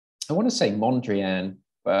want to say Mondrian,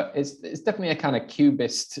 but it's definitely a kind of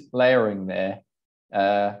cubist layering there.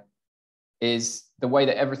 Is the way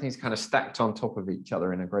that everything's kind of stacked on top of each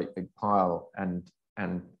other in a great big pile, and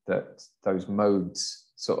that those modes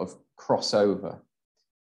sort of cross over.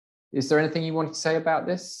 Is there anything you wanted to say about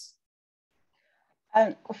this?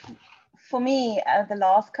 For me, the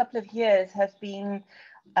last couple of years has been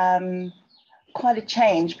quite a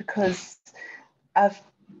change, because I've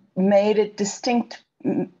made a distinct,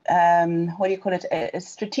 a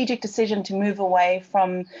strategic decision to move away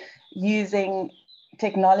from using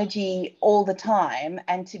technology all the time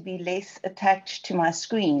and to be less attached to my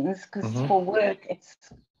screens, because for work it's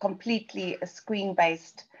completely a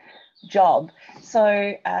screen-based job.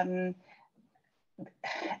 So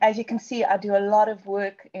as you can see, I do a lot of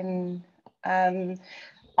work in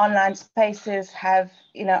online spaces, have,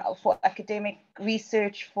 you know, for academic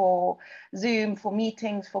research, for Zoom, for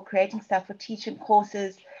meetings, for creating stuff, for teaching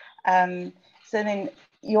courses. So then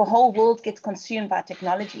your whole world gets consumed by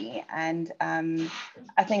technology, and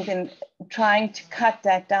I think then trying to cut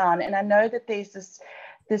that down, and I know that there's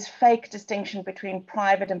this fake distinction between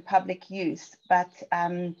private and public use, but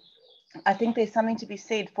I think there's something to be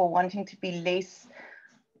said for wanting to be less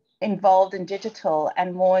involved in digital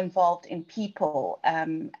and more involved in people,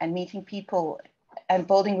 and meeting people and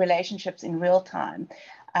building relationships in real time,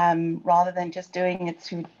 rather than just doing it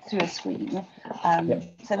through a screen.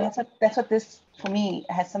 So that's what this for me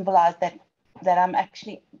has symbolized, that I'm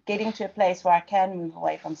actually getting to a place where I can move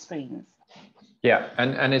away from screens. Yeah,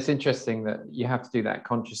 and it's interesting that you have to do that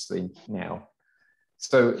consciously now.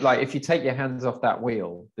 So like if you take your hands off that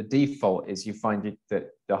wheel, the default is you find that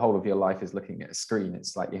the whole of your life is looking at a screen.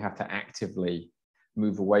 It's like you have to actively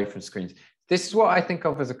move away from screens. This is what I think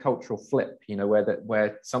of as a cultural flip, you know,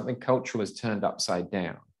 where something cultural is turned upside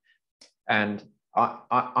down. And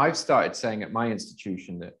I've started saying at my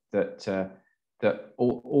institution that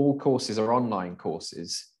all courses are online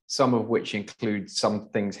courses, some of which include some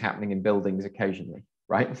things happening in buildings occasionally,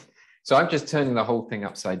 right? So I'm just turning the whole thing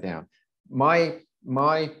upside down.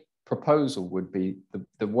 My proposal would be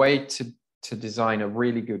the way to design a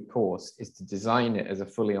really good course is to design it as a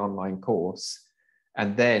fully online course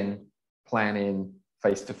and then plan in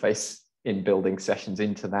face-to-face in building sessions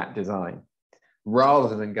into that design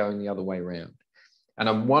rather than going the other way around. And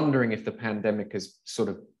I'm wondering if the pandemic has sort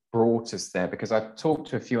of brought us there, because I've talked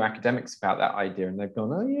to a few academics about that idea and they've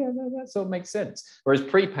gone, oh yeah, no, that sort of makes sense. Whereas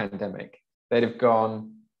pre-pandemic, they'd have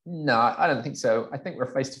gone, no, I don't think so. I think we're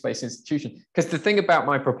a face-to-face institution. Because the thing about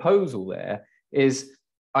my proposal there is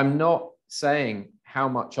I'm not saying how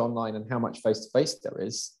much online and how much face-to-face there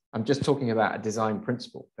is. I'm just talking about a design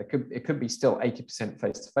principle. It could be still 80%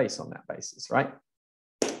 face-to-face on that basis, right?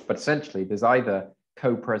 But essentially, there's either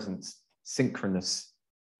co-presence, synchronous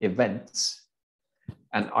events,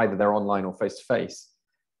 and either they're online or face-to-face.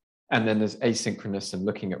 And then there's asynchronous and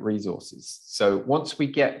looking at resources. So once we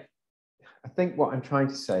get, I think what I'm trying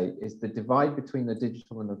to say is the divide between the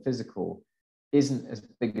digital and the physical isn't as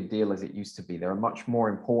big a deal as it used to be. There are much more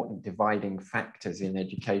important dividing factors in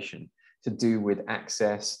education to do with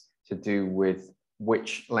access, to do with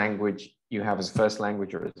which language you have as first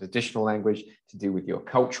language or as additional language, to do with your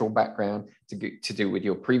cultural background, to do with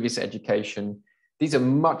your previous education. These are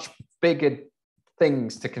much bigger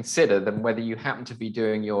things to consider than whether you happen to be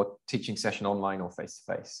doing your teaching session online or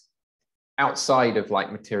face-to-face, outside of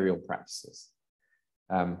like material practices.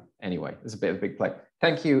 Anyway, there's a bit of a big play.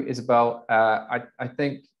 Thank you, Isabel. I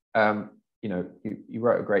think, you know, you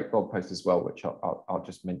wrote a great blog post as well, which I'll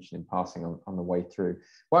just mention in passing on the way through.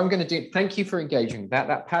 What I'm going to do, thank you for engaging.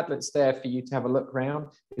 That Padlet's there for you to have a look around.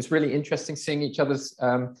 It's really interesting seeing each other's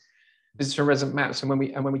visitor and resident maps. And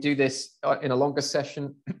when we do this in a longer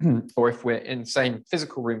session, or if we're in the same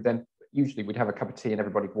physical room, then usually we'd have a cup of tea and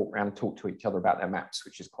everybody walk around and talk to each other about their maps,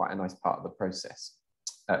 which is quite a nice part of the process.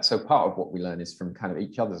 So part of what we learn is from kind of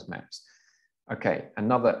each other's maps. Okay,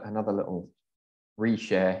 another little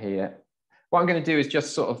reshare here. What I'm going to do is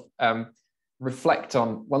just sort of reflect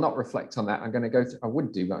on, well, not reflect on that. I'm going to go to, I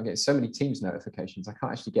would do, but I'm getting so many Teams notifications, I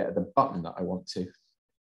can't actually get at the button that I want to.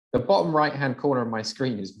 The bottom right-hand corner of my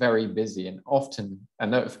screen is very busy, and often a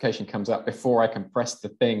notification comes up before I can press the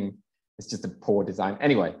thing. It's just a poor design.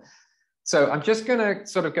 Anyway, so I'm just going to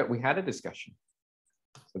sort of we had a discussion,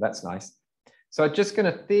 so that's nice. So I'm just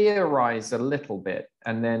going to theorize a little bit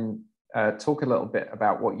and then talk a little bit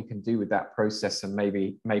about what you can do with that process and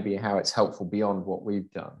maybe how it's helpful beyond what we've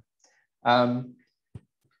done.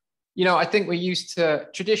 You know, I think we're used to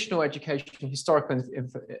traditional education, historical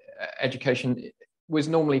education was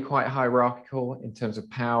normally quite hierarchical in terms of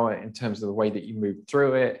power, in terms of the way that you moved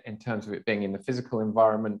through it, in terms of it being in the physical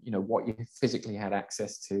environment, you know, what you physically had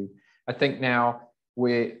access to. I think now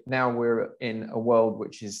we're in a world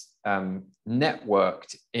which is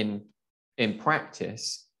networked in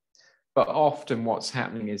practice, but often what's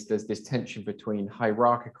happening is there's this tension between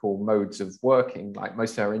hierarchical modes of working, like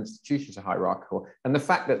most of our institutions are hierarchical, and the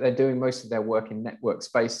fact that they're doing most of their work in network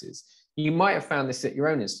spaces. You might have found this at your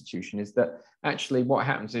own institution, is that actually what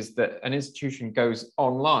happens is that an institution goes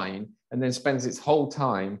online and then spends its whole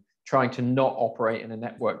time trying to not operate in a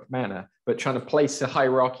networked manner, but trying to place a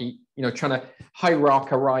hierarchy, you know, trying to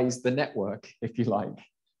hierarchize the network, if you like,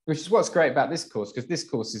 which is what's great about this course, because this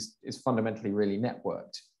course is fundamentally really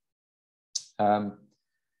networked. And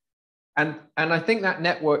I think that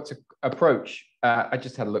networked approach, I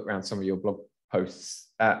just had a look around some of your blog posts.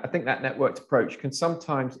 I think that networked approach can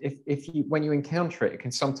sometimes, when you encounter it, it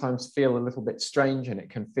can sometimes feel a little bit strange, and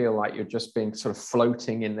it can feel like you're just being sort of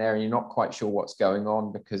floating in there and you're not quite sure what's going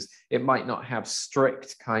on, because it might not have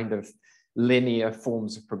strict kind of linear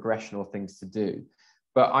forms of progression or things to do.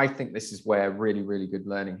 But I think this is where really, really good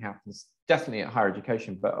learning happens, definitely at higher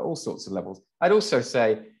education, but at all sorts of levels. I'd also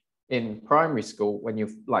say in primary school, when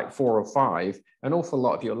you're like 4 or 5, an awful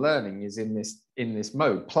lot of your learning is in this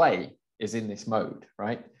mode. Play is in this mode,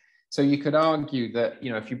 right? So you could argue that,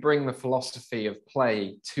 you know, if you bring the philosophy of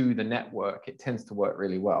play to the network, it tends to work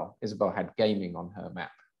really well. Isabel had gaming on her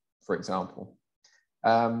map, for example.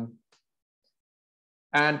 And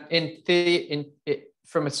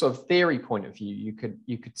from a sort of theory point of view,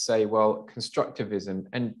 you could say, well, constructivism,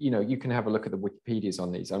 and you can have a look at the Wikipedias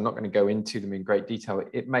on these. I'm not going to go into them in great detail.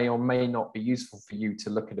 It may or may not be useful for you to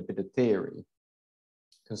look at a bit of theory.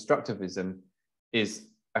 Constructivism is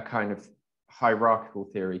a kind of hierarchical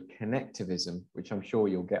theory. Connectivism, which I'm sure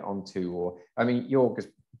you'll get onto, or I mean, Jorg has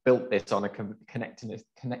built this on a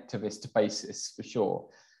connectivist basis for sure.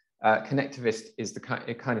 Connectivist is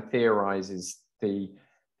it kind of theorizes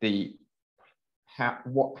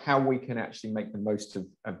how we can actually make the most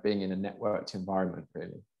of being in a networked environment,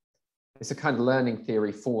 really. It's a kind of learning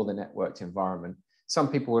theory for the networked environment.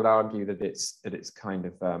 Some people would argue that it's kind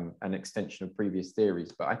of an extension of previous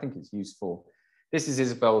theories, but I think it's useful. This is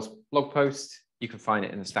Isabel's blog post. You can find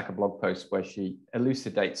it in a stack of blog posts where she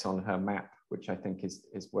elucidates on her map, which I think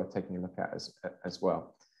is worth taking a look at as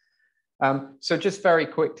well. So just very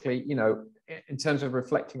quickly, in terms of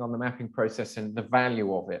reflecting on the mapping process and the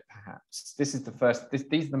value of it, perhaps, these are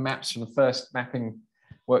the maps from the first mapping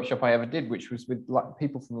workshop I ever did, which was with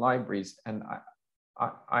people from libraries. And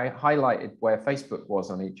I highlighted where Facebook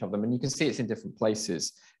was on each of them, and you can see it's in different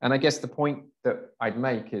places. And I guess the point that I'd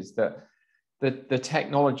make is that the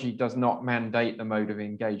technology does not mandate the mode of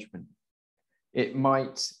engagement. It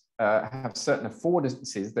might have certain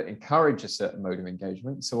affordances that encourage a certain mode of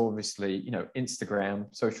engagement. So obviously, Instagram,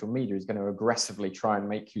 social media is going to aggressively try and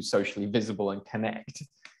make you socially visible and connect.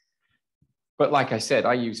 But like I said,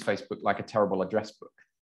 I use Facebook like a terrible address book.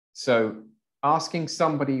 So asking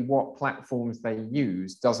somebody what platforms they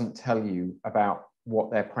use doesn't tell you about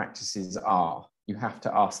what their practices are. You have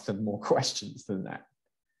to ask them more questions than that.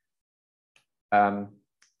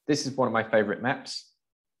 This is one of my favorite maps,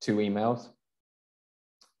 2 emails.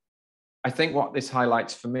 I think what this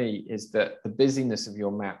highlights for me is that the busyness of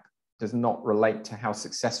your map does not relate to how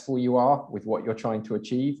successful you are with what you're trying to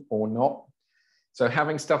achieve or not. So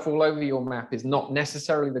having stuff all over your map is not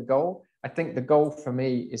necessarily the goal. I think the goal for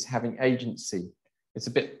me is having agency. It's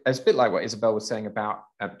a bit like what Isabel was saying about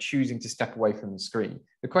choosing to step away from the screen.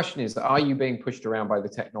 The question is, are you being pushed around by the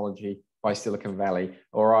technology, by Silicon Valley,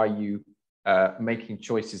 or are you making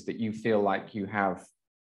choices that you feel like you have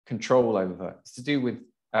control over? It's to do with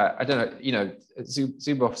I don't know,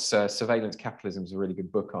 Zuboff's Surveillance Capitalism is a really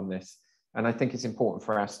good book on this. And I think it's important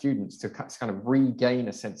for our students to kind of regain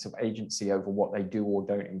a sense of agency over what they do or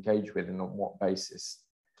don't engage with and on what basis.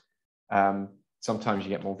 Sometimes you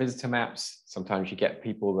get more visitor maps. Sometimes you get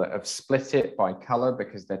people that have split it by color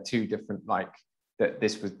because they're 2 different, like that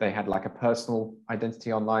they had like a personal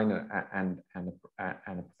identity online and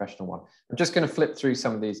a professional one. I'm just going to flip through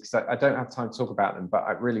some of these because I don't have time to talk about them, but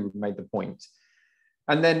I really made the point.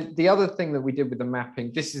 And then the other thing that we did with the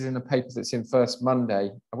mapping, this is in a paper that's in First Monday.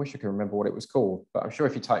 I wish I could remember what it was called, but I'm sure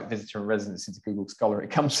if you type visitor and residence into Google Scholar, it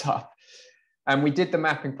comes up. And we did the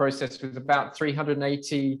mapping process with about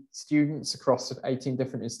 380 students across 18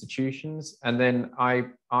 different institutions. And then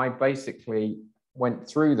I basically went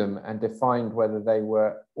through them and defined whether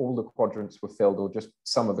all the quadrants were filled or just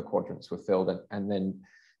some of the quadrants were filled, and then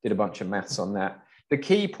did a bunch of maths on that. The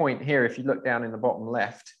key point here, if you look down in the bottom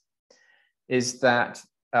left, is that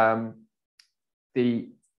the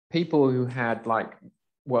people who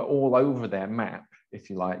were all over their map, if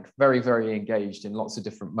you like, very, very engaged in lots of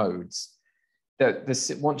different modes.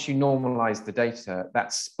 Once you normalize the data,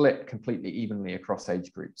 that's split completely evenly across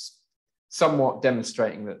age groups, somewhat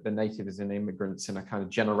demonstrating that the natives and immigrants in a kind of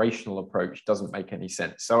generational approach doesn't make any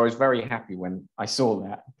sense. So I was very happy when I saw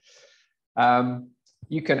that.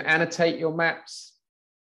 You can annotate your maps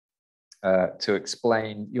to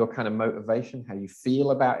explain your kind of motivation, how you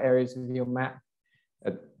feel about areas of your map.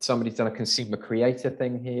 Somebody's done a consumer creator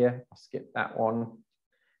thing here. I'll skip that one.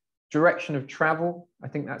 Direction of travel, I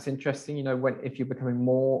think that's interesting. If you're becoming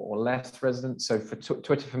more or less resident. So for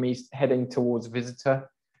Twitter, for me, heading towards visitor,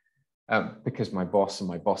 because my boss and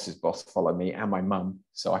my boss's boss follow me, and my mum,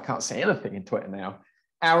 so I can't say anything in Twitter now.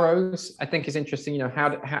 Arrows, I think, is interesting.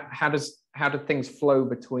 How do things flow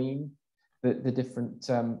between the different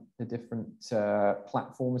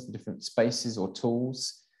platforms, the different spaces or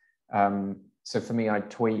tools. So for me, I'd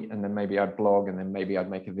tweet, and then maybe I'd blog, and then maybe I'd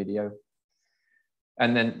make a video.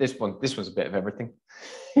 And then this one's a bit of everything.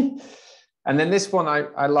 And then this one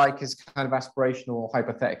I like is kind of aspirational or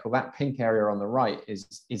hypothetical. That pink area on the right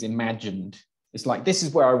is imagined. It's like, this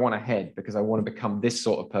is where I want to head because I want to become this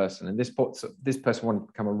sort of person. And this person wanted to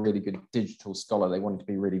become a really good digital scholar. They wanted to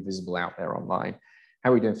be really visible out there online. How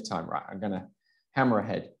are we doing for time? Right, I'm going to hammer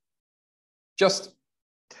ahead.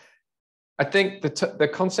 I think the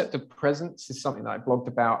concept of presence is something that I blogged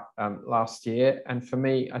about last year. And for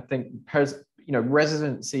me, I think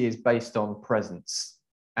residency is based on presence.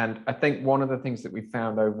 And I think one of the things that we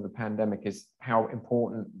found over the pandemic is how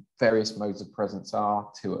important various modes of presence are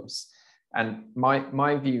to us. And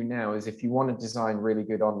my view now is if you want to design really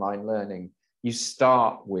good online learning, you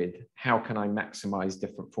start with how can I maximize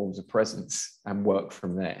different forms of presence and work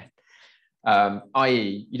from there.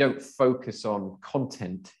 I.e., you don't focus on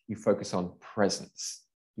content, you focus on presence.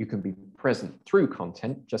 You can be present through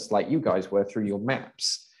content, just like you guys were through your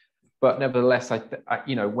maps. But nevertheless,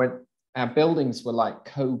 you know, when our buildings were like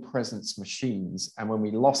co-presence machines, and when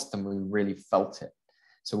we lost them, we really felt it.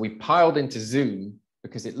 So we piled into Zoom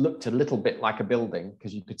because it looked a little bit like a building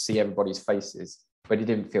because you could see everybody's faces, but it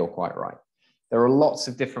didn't feel quite right. There are lots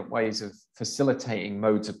of different ways of facilitating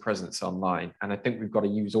modes of presence online. And I think we've got to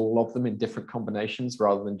use all of them in different combinations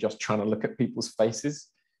rather than just trying to look at people's faces,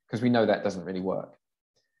 because we know that doesn't really work.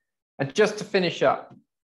 And just to finish up,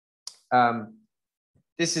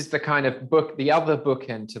 this is the kind of book, the other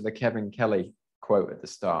bookend to the Kevin Kelly quote at the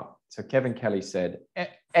start. So Kevin Kelly said,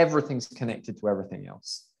 everything's connected to everything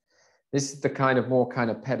else. This is the kind of more kind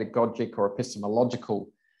of pedagogic or epistemological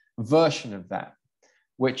version of that,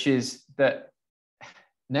 which is that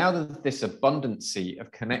now that this abundancy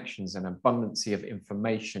of connections and abundancy of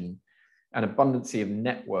information and abundancy of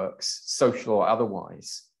networks, social or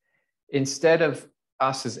otherwise, instead of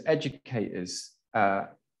us as educators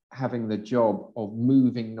having the job of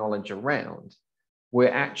moving knowledge around, we're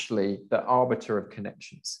actually the arbiter of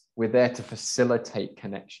connections. We're there to facilitate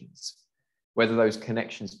connections, whether those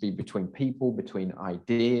connections be between people, between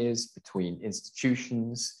ideas, between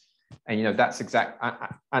institutions. And you know, that's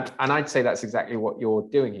and I'd say that's exactly what you're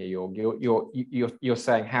doing here. You're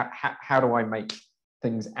saying how do I make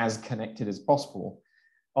things as connected as possible,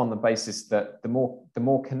 on the basis that the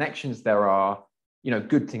more connections there are, you know,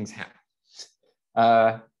 good things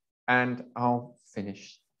happen. And I'll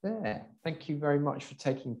finish there. Thank you very much for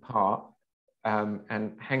taking part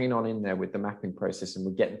and hanging on in there with the mapping process, and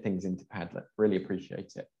we're getting things into Padlet. Really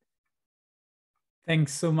appreciate it.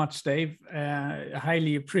 Thanks so much, Dave.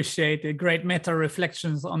 Highly appreciate it. Great meta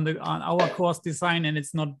reflections on our course design, and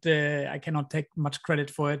it's not I cannot take much credit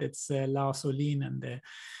for it. It's Lars Olin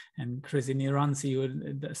and Chrissy Niranzi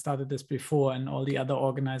who started this before, and all the other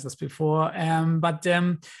organizers before. But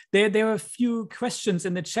there are a few questions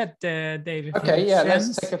in the chat, David. Okay, yeah,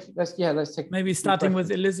 let's take maybe starting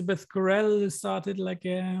with Elizabeth Corell, who started like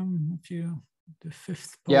the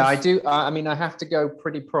fifth post. Yeah, I do. I mean, I have to go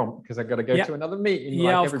pretty prompt because I've got to go to another meeting.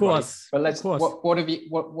 Yeah, like of course. But let's. Of course. What have you?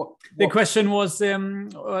 What? The question was,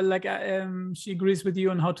 she agrees with you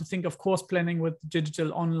on how to think of course planning with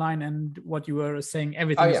digital online, and what you were saying,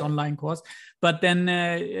 everything is online course. But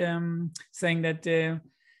then saying that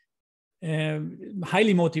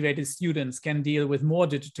highly motivated students can deal with more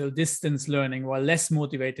digital distance learning, while less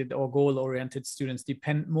motivated or goal-oriented students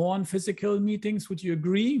depend more on physical meetings. Would you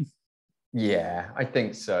agree? Yeah, I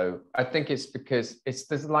think so. I think it's because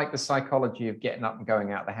there's like the psychology of getting up and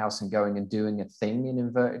going out the house and going and doing a thing in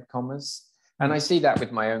inverted commas. And I see that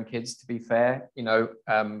with my own kids, to be fair, you know,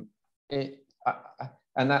 and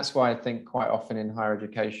that's why I think quite often in higher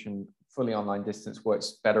education, fully online distance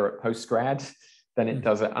works better at postgrad than it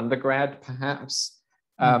does at undergrad, perhaps.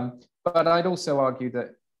 But I'd also argue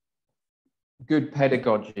that good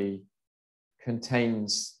pedagogy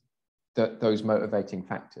contains those motivating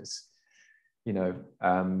factors. You know,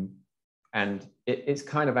 and it's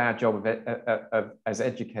kind of our job as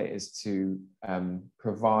educators to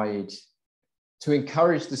encourage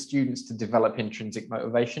the students to develop intrinsic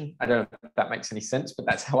motivation. I don't know if that makes any sense, but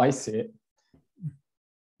that's how I see it.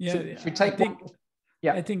 Yeah, should we take one?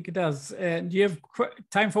 Yeah, I think it does. Do you have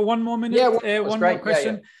time for one more minute? Yeah, one more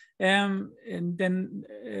question. Yeah. And then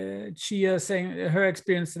Chia saying her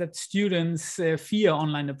experience that students fear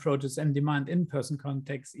online approaches and demand in-person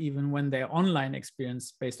contacts, even when their online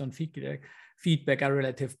experience based on feedback are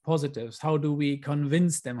relative positives. How do we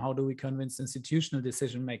convince them? How do we convince institutional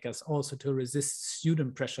decision makers also to resist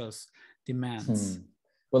student pressures demands?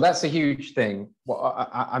 Well, that's a huge thing. Well,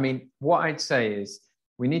 I mean, what I'd say is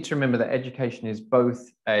we need to remember that education is both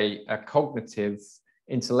a cognitive,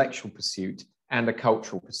 intellectual pursuit and a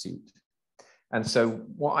cultural pursuit. And so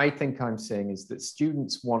what I think I'm saying is that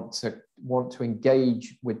students want to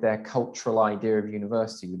engage with their cultural idea of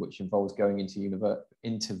university, which involves going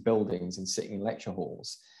into buildings and sitting in lecture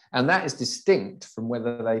halls. And that is distinct from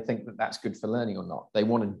whether they think that that's good for learning or not. They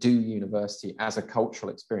want to do university as a cultural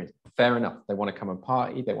experience. Fair enough. They want to come and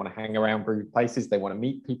party. They want to hang around places. They want to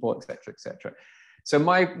meet people, etc., etc. So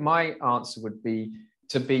my answer would be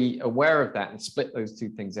to be aware of that and split those two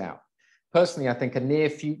things out. Personally, I think a near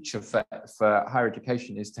future for higher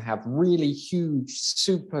education is to have really huge,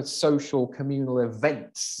 super social communal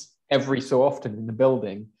events every so often in the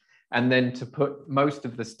building, and then to put most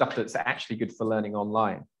of the stuff that's actually good for learning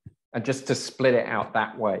online, and just to split it out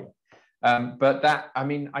that way. But that, I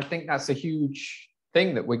mean, I think that's a huge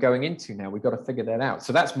thing that we're going into now. We've got to figure that out.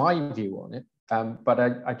 So that's my view on it. But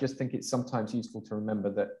I just think it's sometimes useful to remember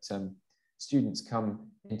that students come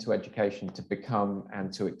into education to become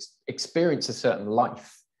and to experience a certain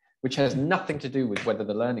life, which has nothing to do with whether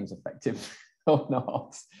the learning's effective or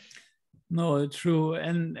not. No, true.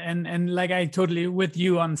 And like, I totally with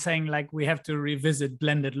you on saying, like, we have to revisit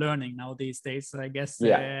blended learning now these days, I guess.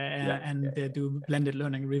 Do blended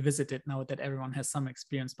learning revisited now that everyone has some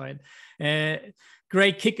experience by it.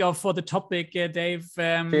 Great kickoff for the topic, Dave.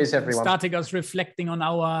 Cheers, everyone. Starting us reflecting on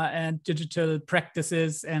our digital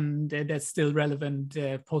practices, and that's still relevant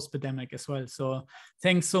post-pandemic as well. So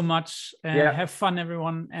thanks so much. Have fun,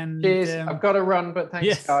 everyone. And cheers. I've got to run, but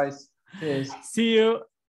thanks, guys. Cheers. See you.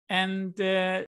 And